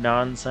form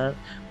nonsense?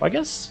 Well, I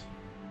guess...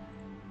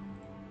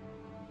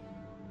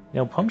 You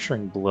know,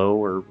 Puncturing Blow,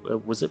 or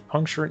was it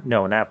Puncturing?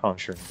 No, not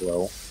Puncturing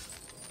Blow.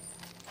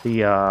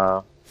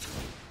 The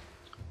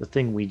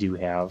thing we do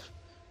have.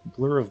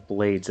 Blur of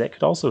Blades. That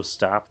could also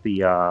stop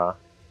the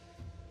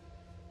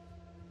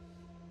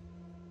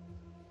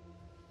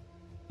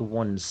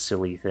one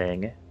silly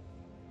thing.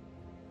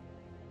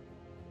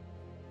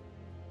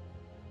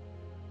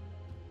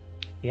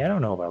 Yeah, I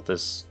don't know about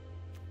this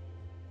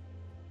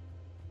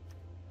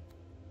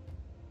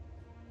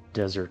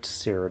Desert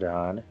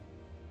Ceradon.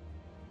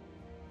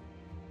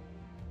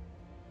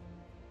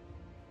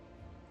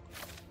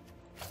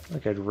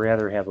 Like, I'd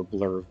rather have a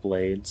Blur of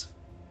Blades.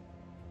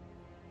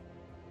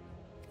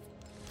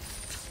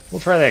 We'll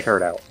try that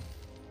card out.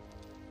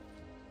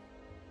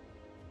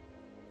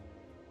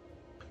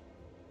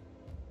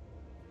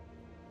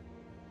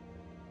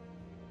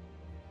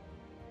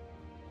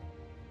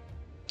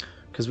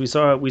 Because we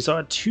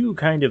saw two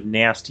kind of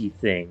nasty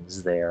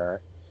things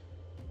there.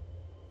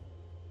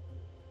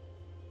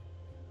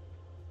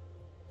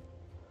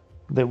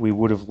 That we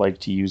would have liked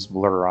to use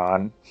Blur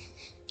on.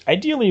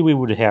 Ideally, we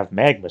would have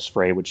Magma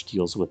Spray, which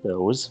deals with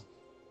those.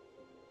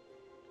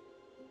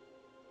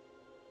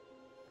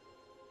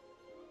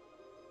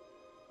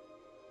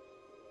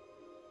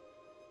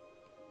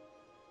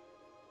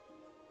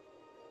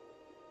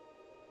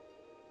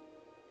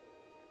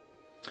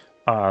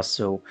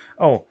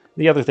 Oh,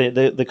 the other thing,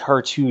 the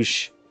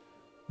cartouche,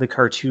 the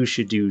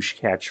cartouche douche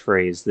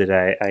catchphrase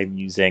that I'm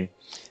using.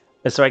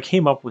 And so I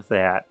came up with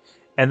that,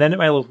 and then at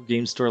my local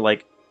game store,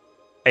 like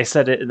I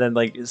said it, and then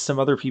like some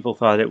other people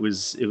thought it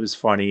was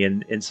funny,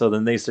 and so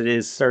then they said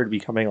it started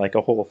becoming like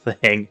a whole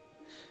thing.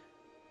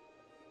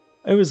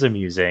 It was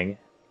amusing.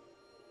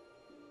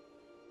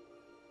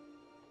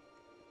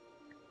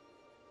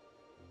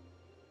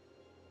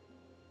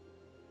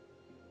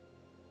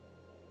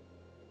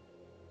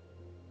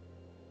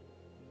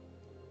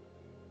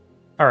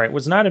 All right,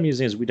 what's not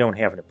amusing is we don't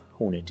have an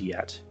opponent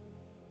yet.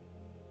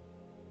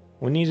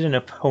 We need an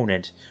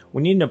opponent.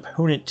 We need an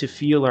opponent to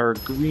feel our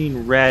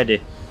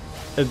green-red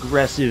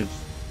aggressive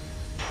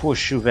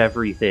push of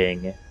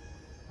everything.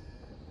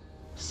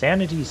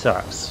 Sanity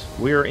sucks.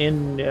 We're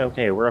in...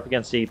 Okay, we're up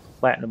against a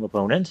platinum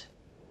opponent.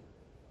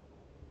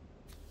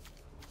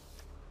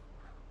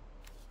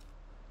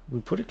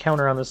 We put a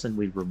counter on this and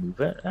we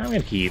remove it. I'm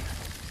going to keep.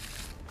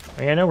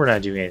 I know we're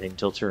not doing anything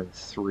until turn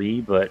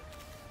 3, but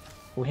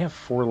we have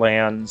 4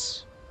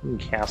 lands. We can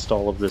cast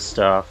all of this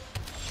stuff.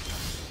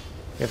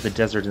 We have the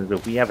desert, and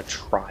we have a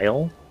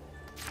trial.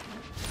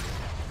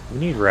 We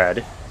need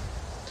red.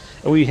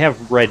 And we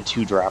have red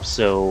 2-drops,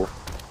 so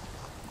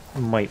I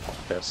might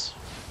want this.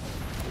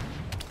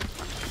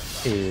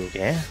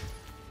 Okay.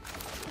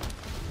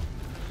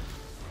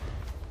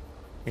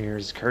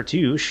 Here's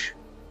Cartouche.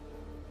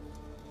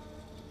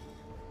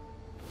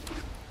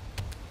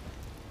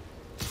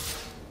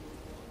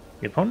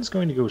 The opponent's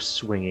going to go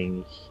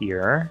swinging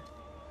here.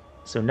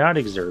 So not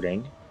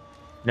exerting.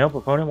 Nope,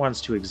 opponent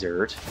wants to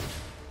exert.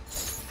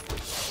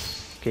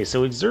 Okay,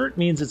 so exert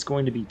means it's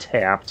going to be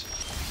tapped,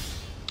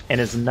 and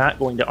it's not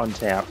going to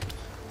untap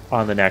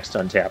on the next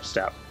untap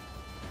step.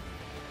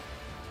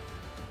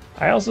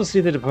 I also see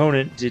that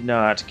opponent did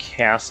not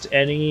cast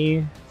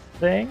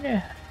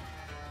anything.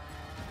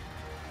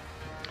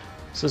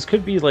 So this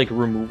could be like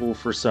removal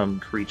for some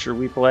creature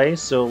we play,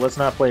 so let's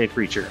not play a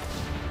creature.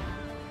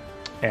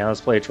 And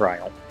let's play a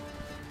trial.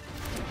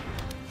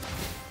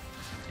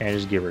 And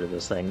just get rid of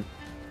this thing.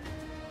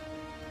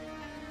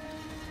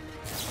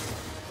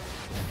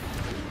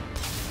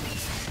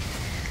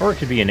 Or it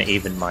could be an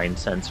Aven Mind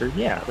Sensor.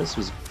 Yeah, this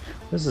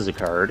is a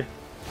card.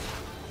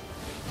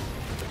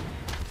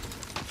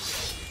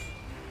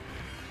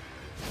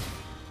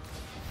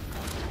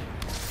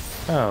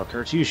 Oh,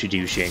 Cartouche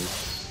douching.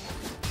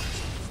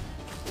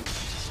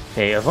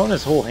 Okay,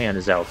 opponent's whole hand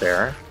is out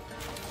there.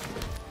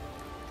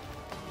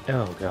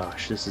 Oh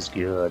gosh, this is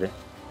good.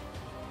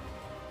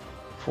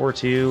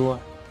 4-2.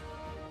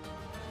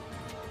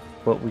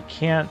 But we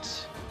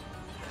can't...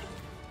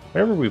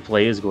 Whatever we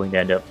play is going to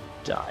end up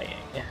dying.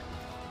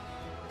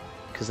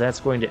 Because that's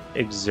going to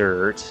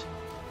exert.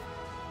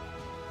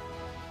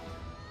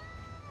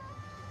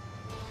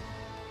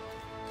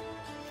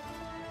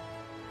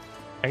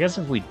 I guess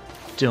if we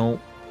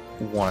don't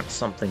want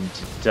something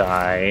to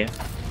die...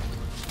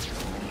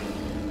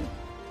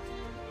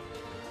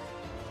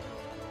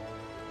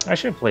 I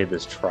should have played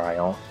this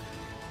trial.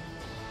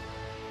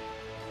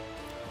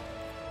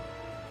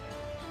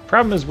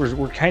 Problem is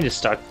we're kind of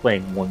stuck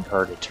playing one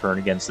card a turn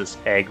against this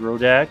aggro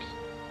deck.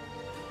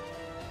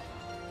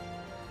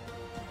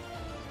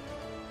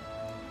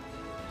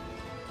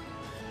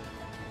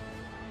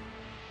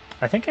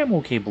 I think I'm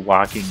okay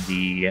blocking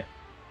the...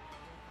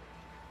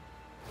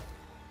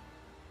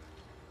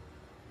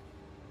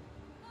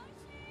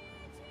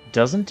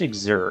 Doesn't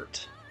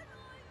exert.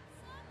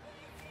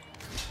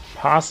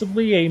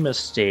 Possibly a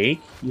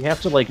mistake. You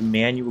have to, like,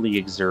 manually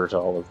exert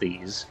all of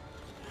these.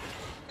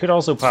 Could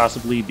also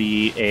possibly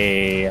be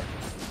a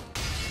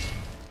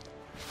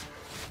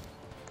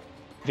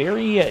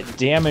very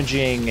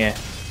damaging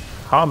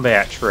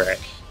combat trick.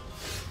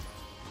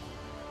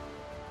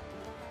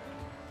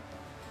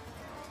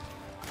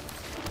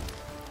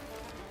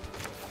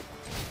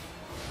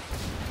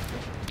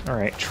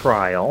 Alright,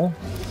 trial.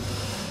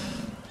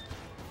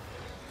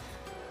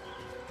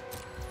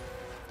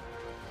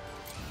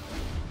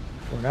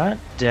 We're not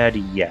dead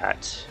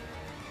yet.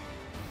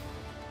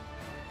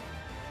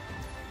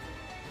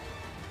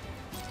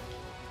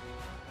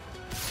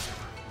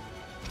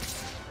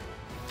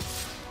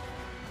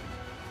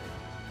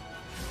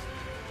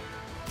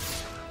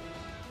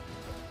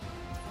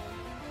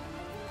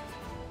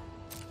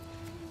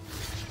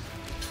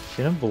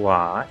 Gonna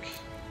block.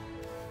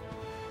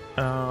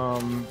 I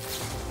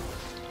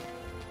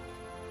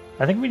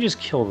think we just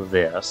kill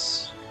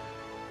this.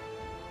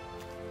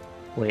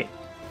 Wait.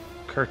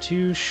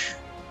 Cartouche.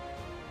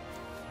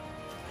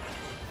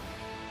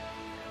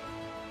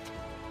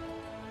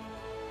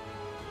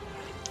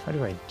 How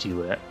do I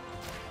do it?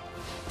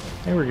 I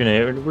think we're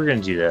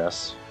gonna do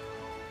this.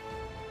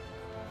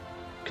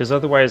 Because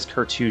otherwise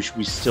Cartouche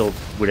we still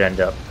would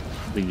end up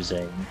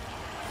losing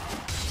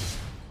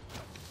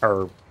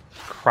our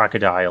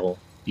crocodile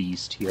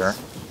beast here.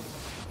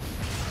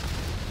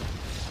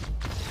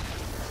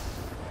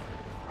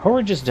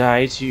 Or just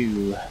die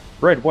to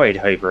red-white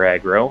hyper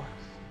aggro.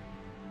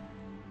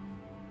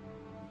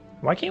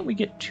 Why can't we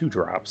get 2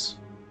 drops?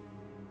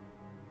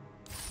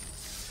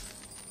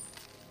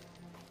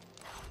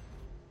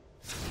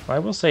 I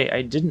will say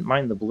I didn't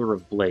mind the blur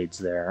of blades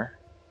there.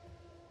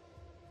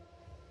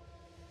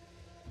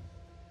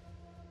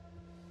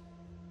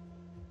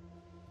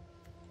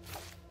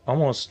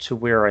 Almost to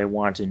where I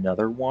want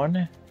another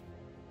one.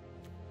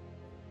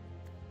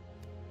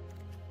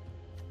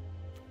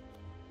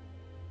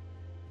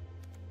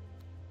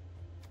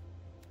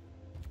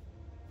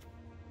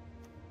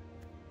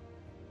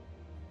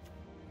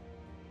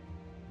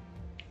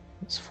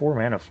 This 4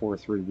 mana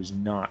 4/3 was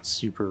not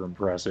super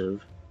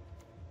impressive.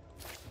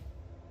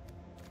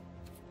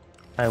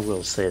 I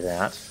will say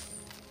that.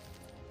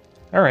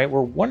 Alright,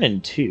 we're 1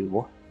 and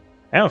 2.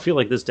 I don't feel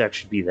like this deck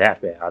should be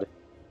that bad.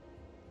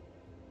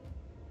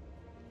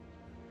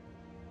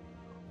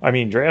 I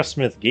mean,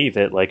 Draftsmith gave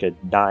it like a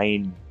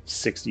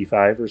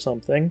 965 or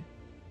something.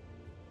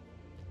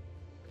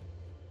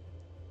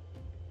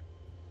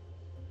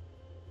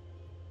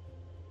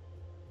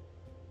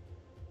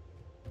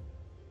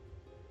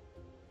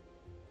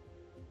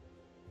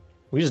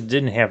 We just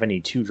didn't have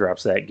any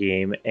 2-drops that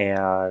game,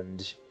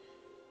 and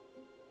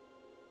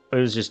it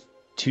was just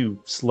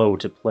too slow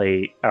to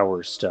play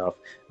our stuff.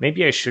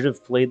 Maybe I should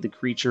have played the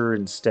creature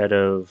instead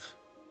of...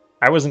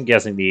 I wasn't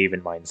guessing the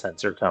Aven Mind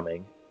Sensor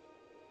coming.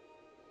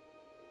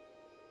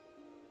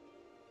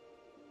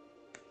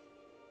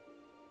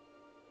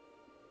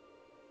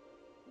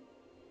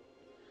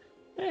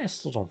 I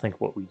still don't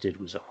think what we did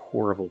was a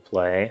horrible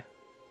play.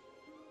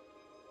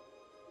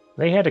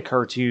 They had a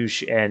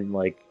Cartouche and,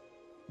 like,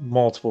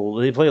 multiple...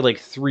 They played, like,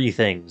 3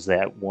 things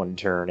that one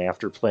turn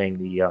after playing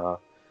the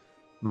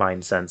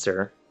Mind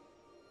Sensor.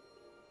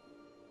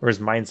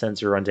 Whereas Mind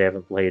Sensor untap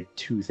and played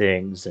 2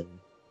 things, and...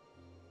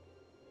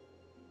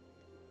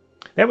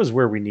 That was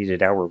where we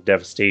needed Hour of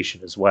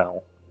Devastation as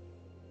well.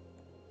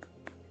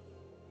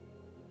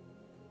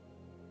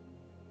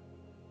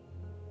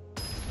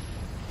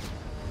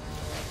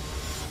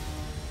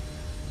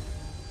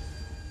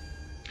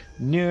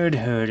 Nerd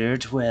Herder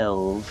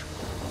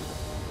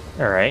 12.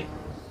 Alright.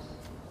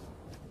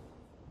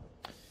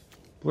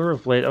 Blur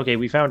of Blade. Okay,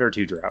 we found our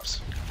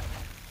 2-drops.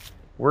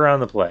 We're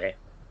on the play.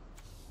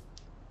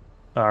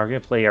 We're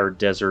going to play our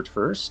desert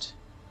first.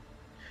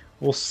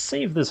 We'll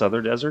save this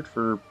other desert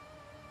for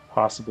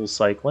possible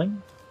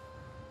cycling.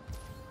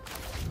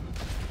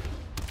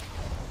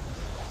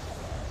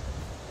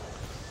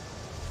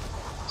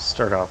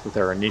 Start off with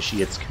our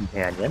Initiate's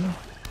Companion.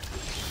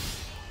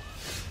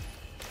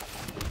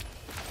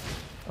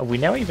 We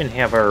now even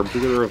have our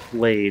Blur of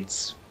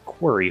Blades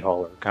Quarry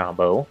Hauler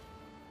combo.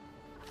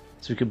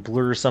 So we could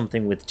blur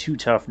something with 2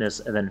 toughness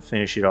and then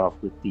finish it off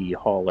with the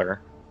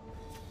Hauler.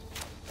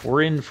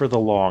 We're in for the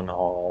long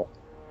haul.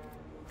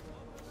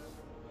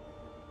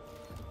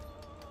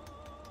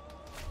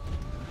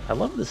 I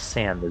love the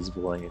sand that's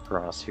blowing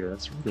across here.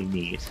 That's really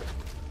neat.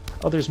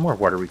 Oh, there's more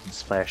water we can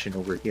splash in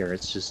over here.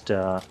 It's just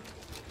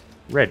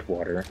red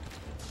water.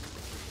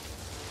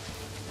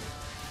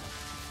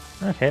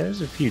 Okay,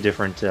 there's a few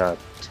different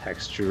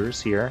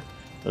textures here.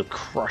 They'll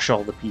crush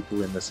all the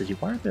people in the city.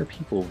 Why aren't there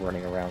people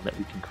running around that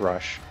we can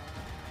crush?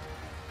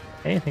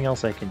 Anything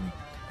else I can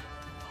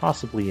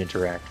possibly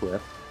interact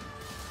with?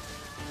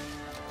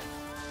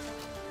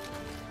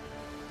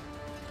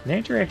 Can I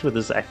interact with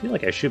this? I feel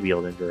like I should be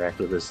able to interact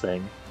with this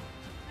thing.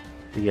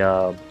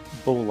 The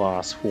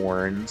Bolas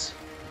horns.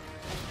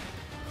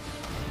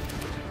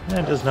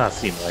 That does not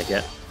seem like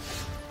it.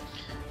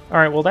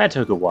 Alright, well that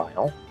took a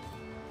while.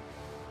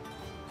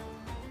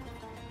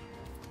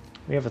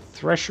 We have a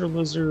Thresher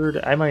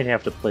Lizard. I might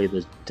have to play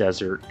the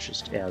desert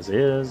just as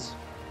is.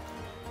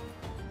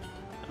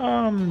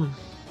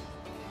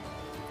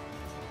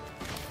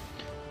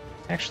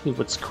 Actually,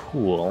 what's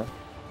cool...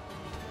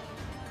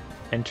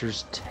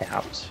 Enters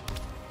tapped.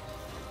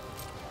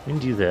 We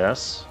can do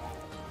this.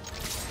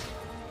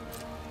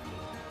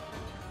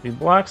 He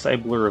blocks I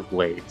Blur of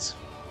Blades.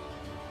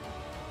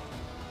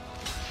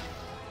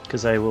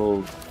 Because I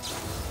will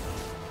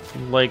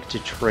like to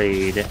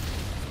trade.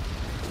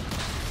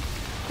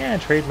 Yeah,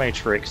 trade my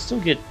trick.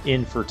 Still get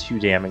in for 2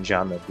 damage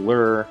on the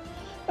Blur.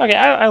 Okay,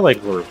 I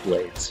like Blur of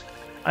Blades.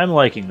 I'm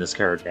liking this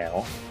card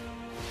now.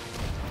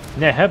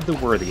 Neheb the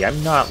Worthy.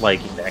 I'm not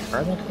liking that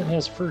card. That card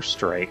has First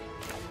Strike.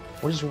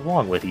 What is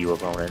wrong with you,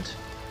 opponent?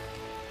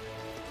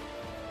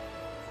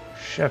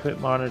 Shepherd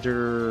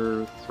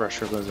Monitor,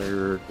 Thresher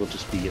Lizard will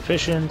just be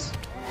efficient.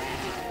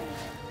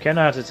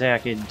 Cannot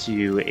attack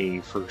into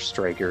a First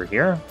Striker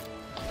here.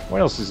 What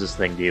else does this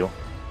thing do?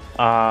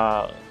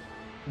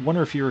 1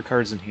 or fewer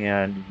cards in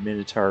hand,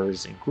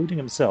 Minotaurs, including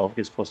himself,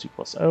 gives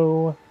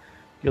 +2/+0.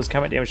 Deals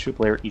combat damage to a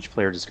player, each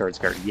player discards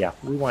a card. Yeah,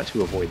 we want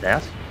to avoid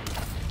that.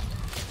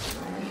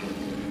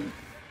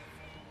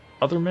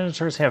 Other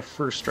Minotaurs have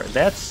First Strike.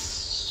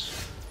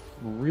 That's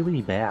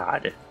really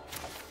bad.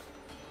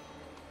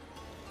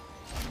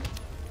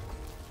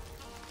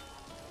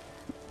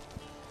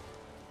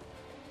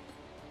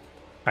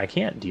 I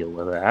can't deal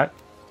with that.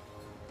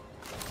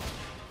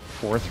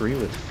 4/3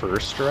 with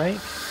First Strike?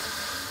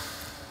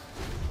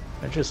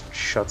 That just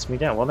shuts me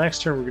down. Well,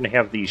 next turn we're going to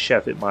have the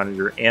Shepherd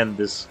Monitor, and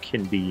this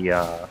can be...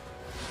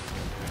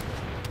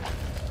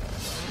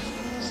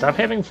 Stop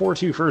having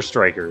 4/2 First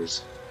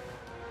Strikers.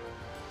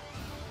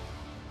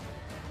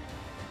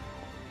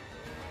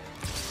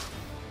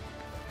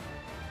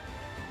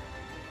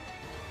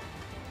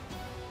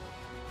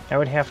 I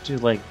would have to,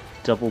 like,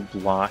 double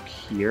block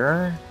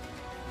here.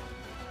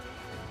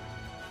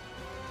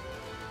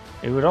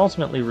 It would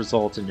ultimately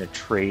result in a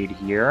trade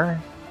here,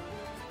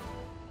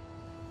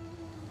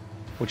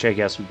 which I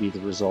guess would be the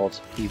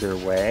result either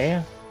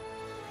way.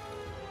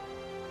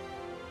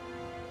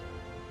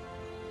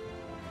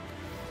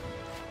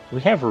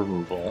 We have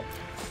removal.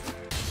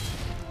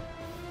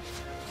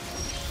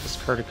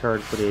 Discard a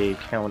card, put a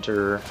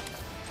counter.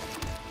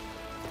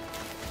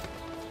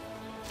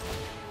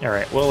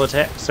 Alright, well,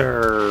 attacks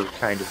are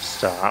kind of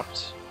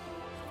stopped.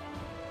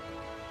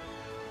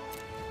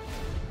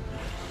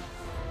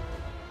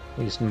 At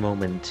least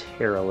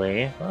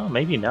momentarily. Well,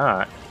 maybe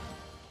not.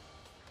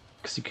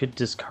 Because you could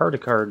discard a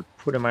card,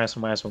 put a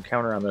 -1/-1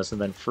 counter on this,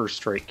 and then first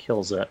strike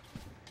kills it.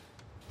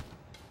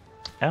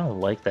 I don't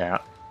like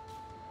that.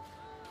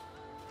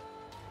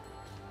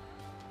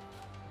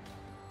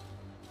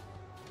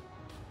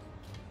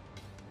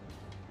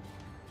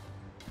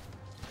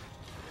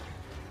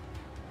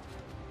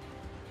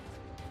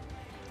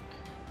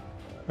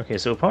 Okay,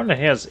 so opponent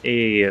has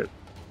a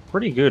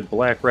pretty good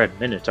black-red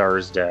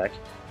Minotaurs deck.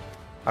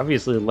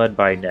 Obviously led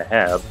by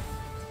Neheb.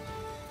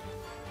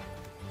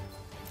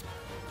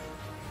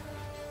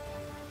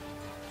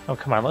 Oh,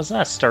 come on, let's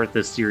not start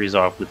this series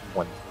off with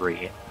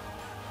 1-3.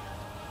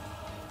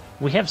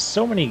 We have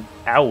so many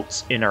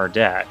outs in our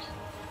deck.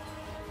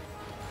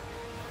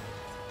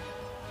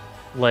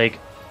 Like,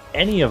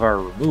 any of our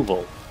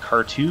removal.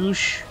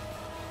 Cartouche...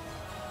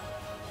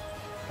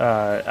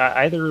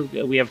 either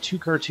we have 2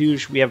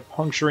 Cartouche, we have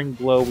Puncturing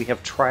Blow, we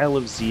have Trial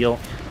of Zeal.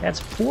 That's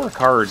 4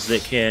 cards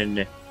that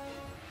can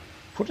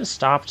put a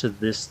stop to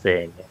this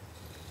thing.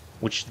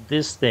 Which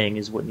this thing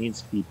is what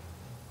needs to be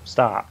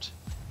stopped.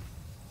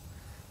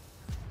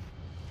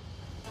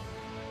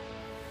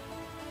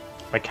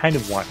 I kind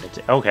of want it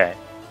to... Okay.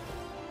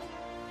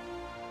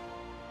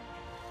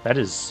 That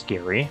is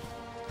scary.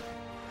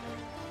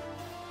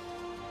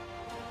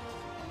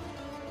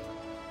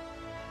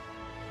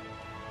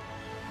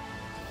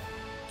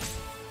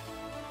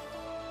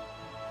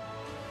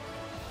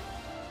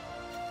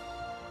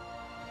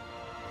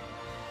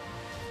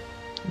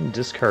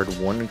 Discard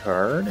 1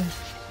 card.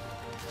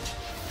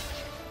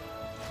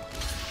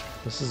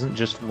 This isn't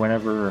just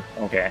whenever...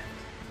 Okay.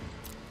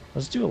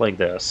 Let's do it like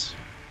this.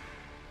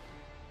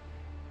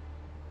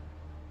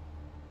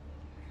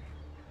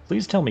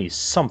 Please tell me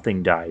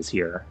something dies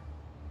here.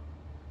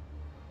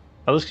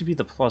 Oh, this could be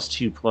the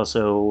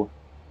 +2/+0.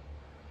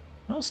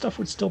 Well, stuff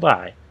would still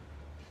die.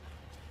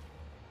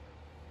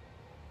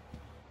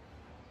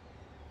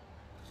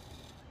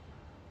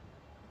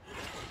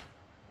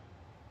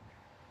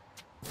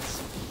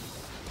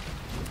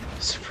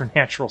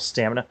 Supernatural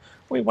stamina.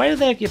 Wait, why did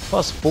that get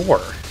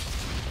 +4?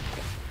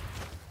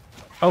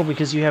 Oh,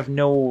 because you have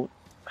no...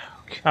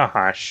 Oh,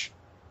 gosh.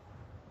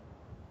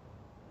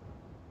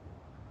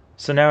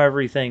 So now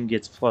everything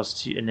gets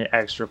 +2, an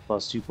extra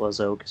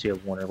 +2/+0 because you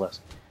have 1 or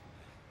less.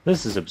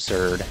 This is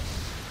absurd.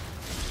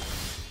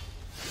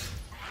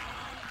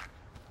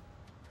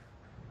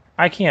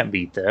 I can't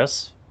beat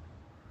this.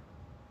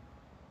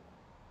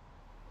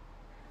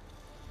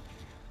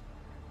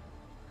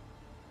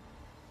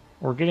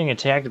 We're getting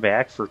attacked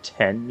back for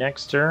 10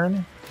 next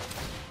turn.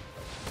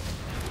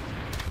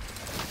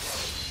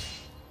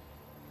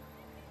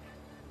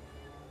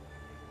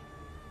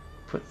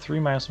 Put 3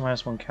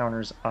 -1/-1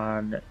 counters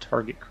on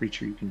target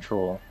creature you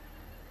control.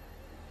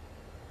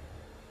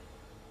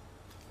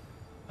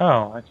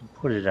 Oh, I can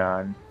put it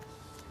on.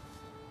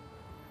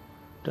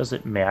 Does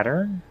it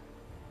matter?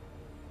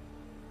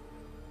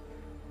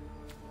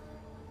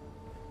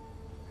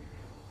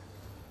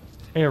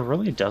 It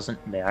really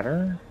doesn't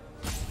matter.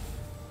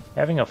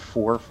 Having a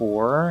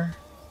 4/4.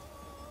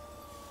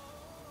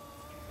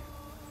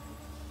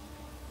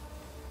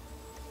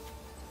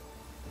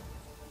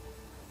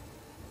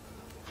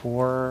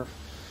 Four,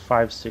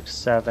 5, 6,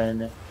 7.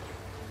 That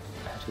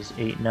is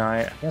 8,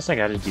 9. I guess I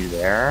gotta do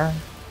there.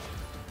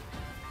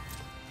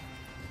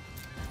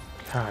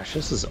 Gosh,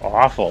 this is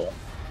awful.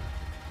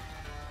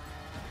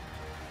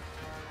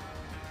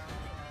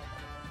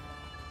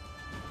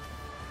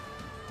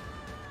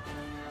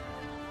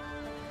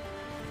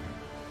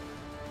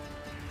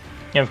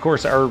 And of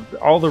course,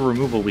 all the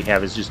removal we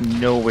have is just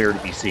nowhere to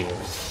be seen.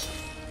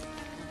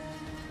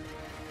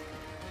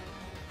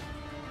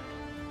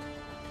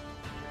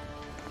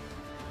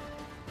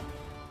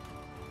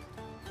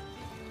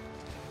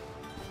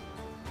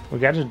 We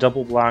got to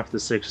double block the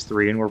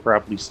 6/3, and we're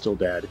probably still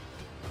dead.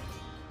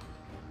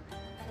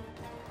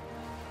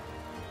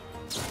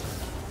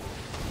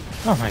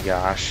 Oh my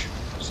gosh.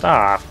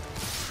 Stop.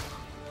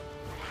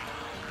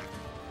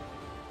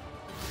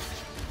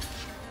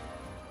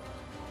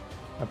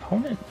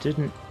 Opponent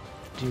didn't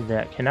do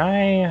that. Can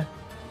I...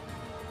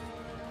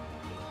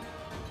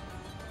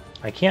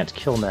 I can't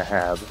kill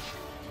Neheb.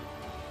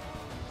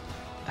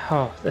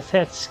 Oh,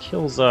 that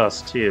kills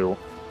us, too.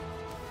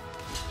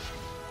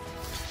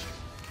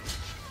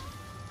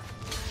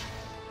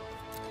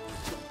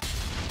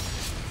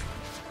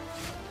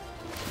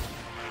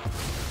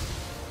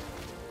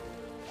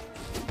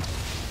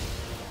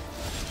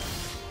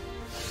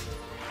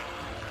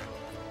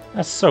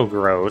 That's so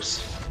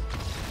gross.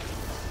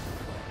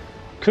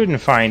 Couldn't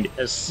find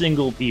a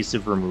single piece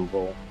of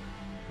removal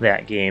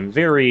that game.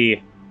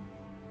 Very...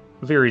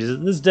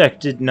 This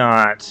deck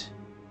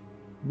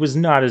was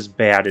not as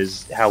bad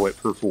as how it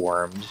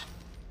performed.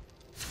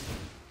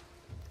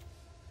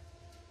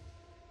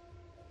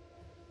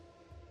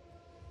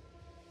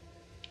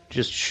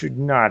 Just should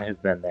not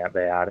have been that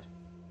bad.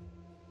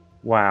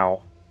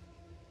 Wow.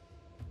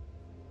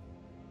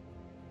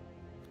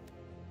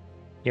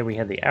 Yeah, we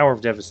had the Hour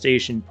of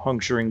Devastation,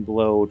 Puncturing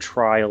Blow,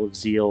 Trial of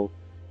Zeal.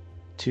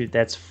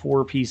 That's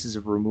 4 pieces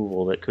of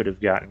removal that could have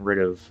gotten rid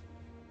of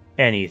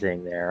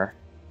anything there.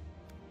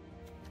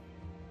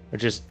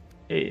 Just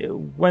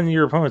when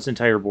your opponent's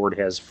entire board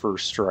has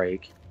First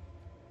Strike,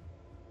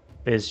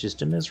 it's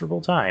just a miserable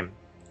time.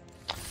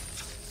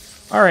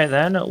 Alright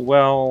then,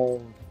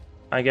 well,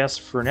 I guess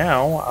for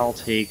now I'll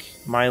take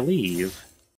my leave.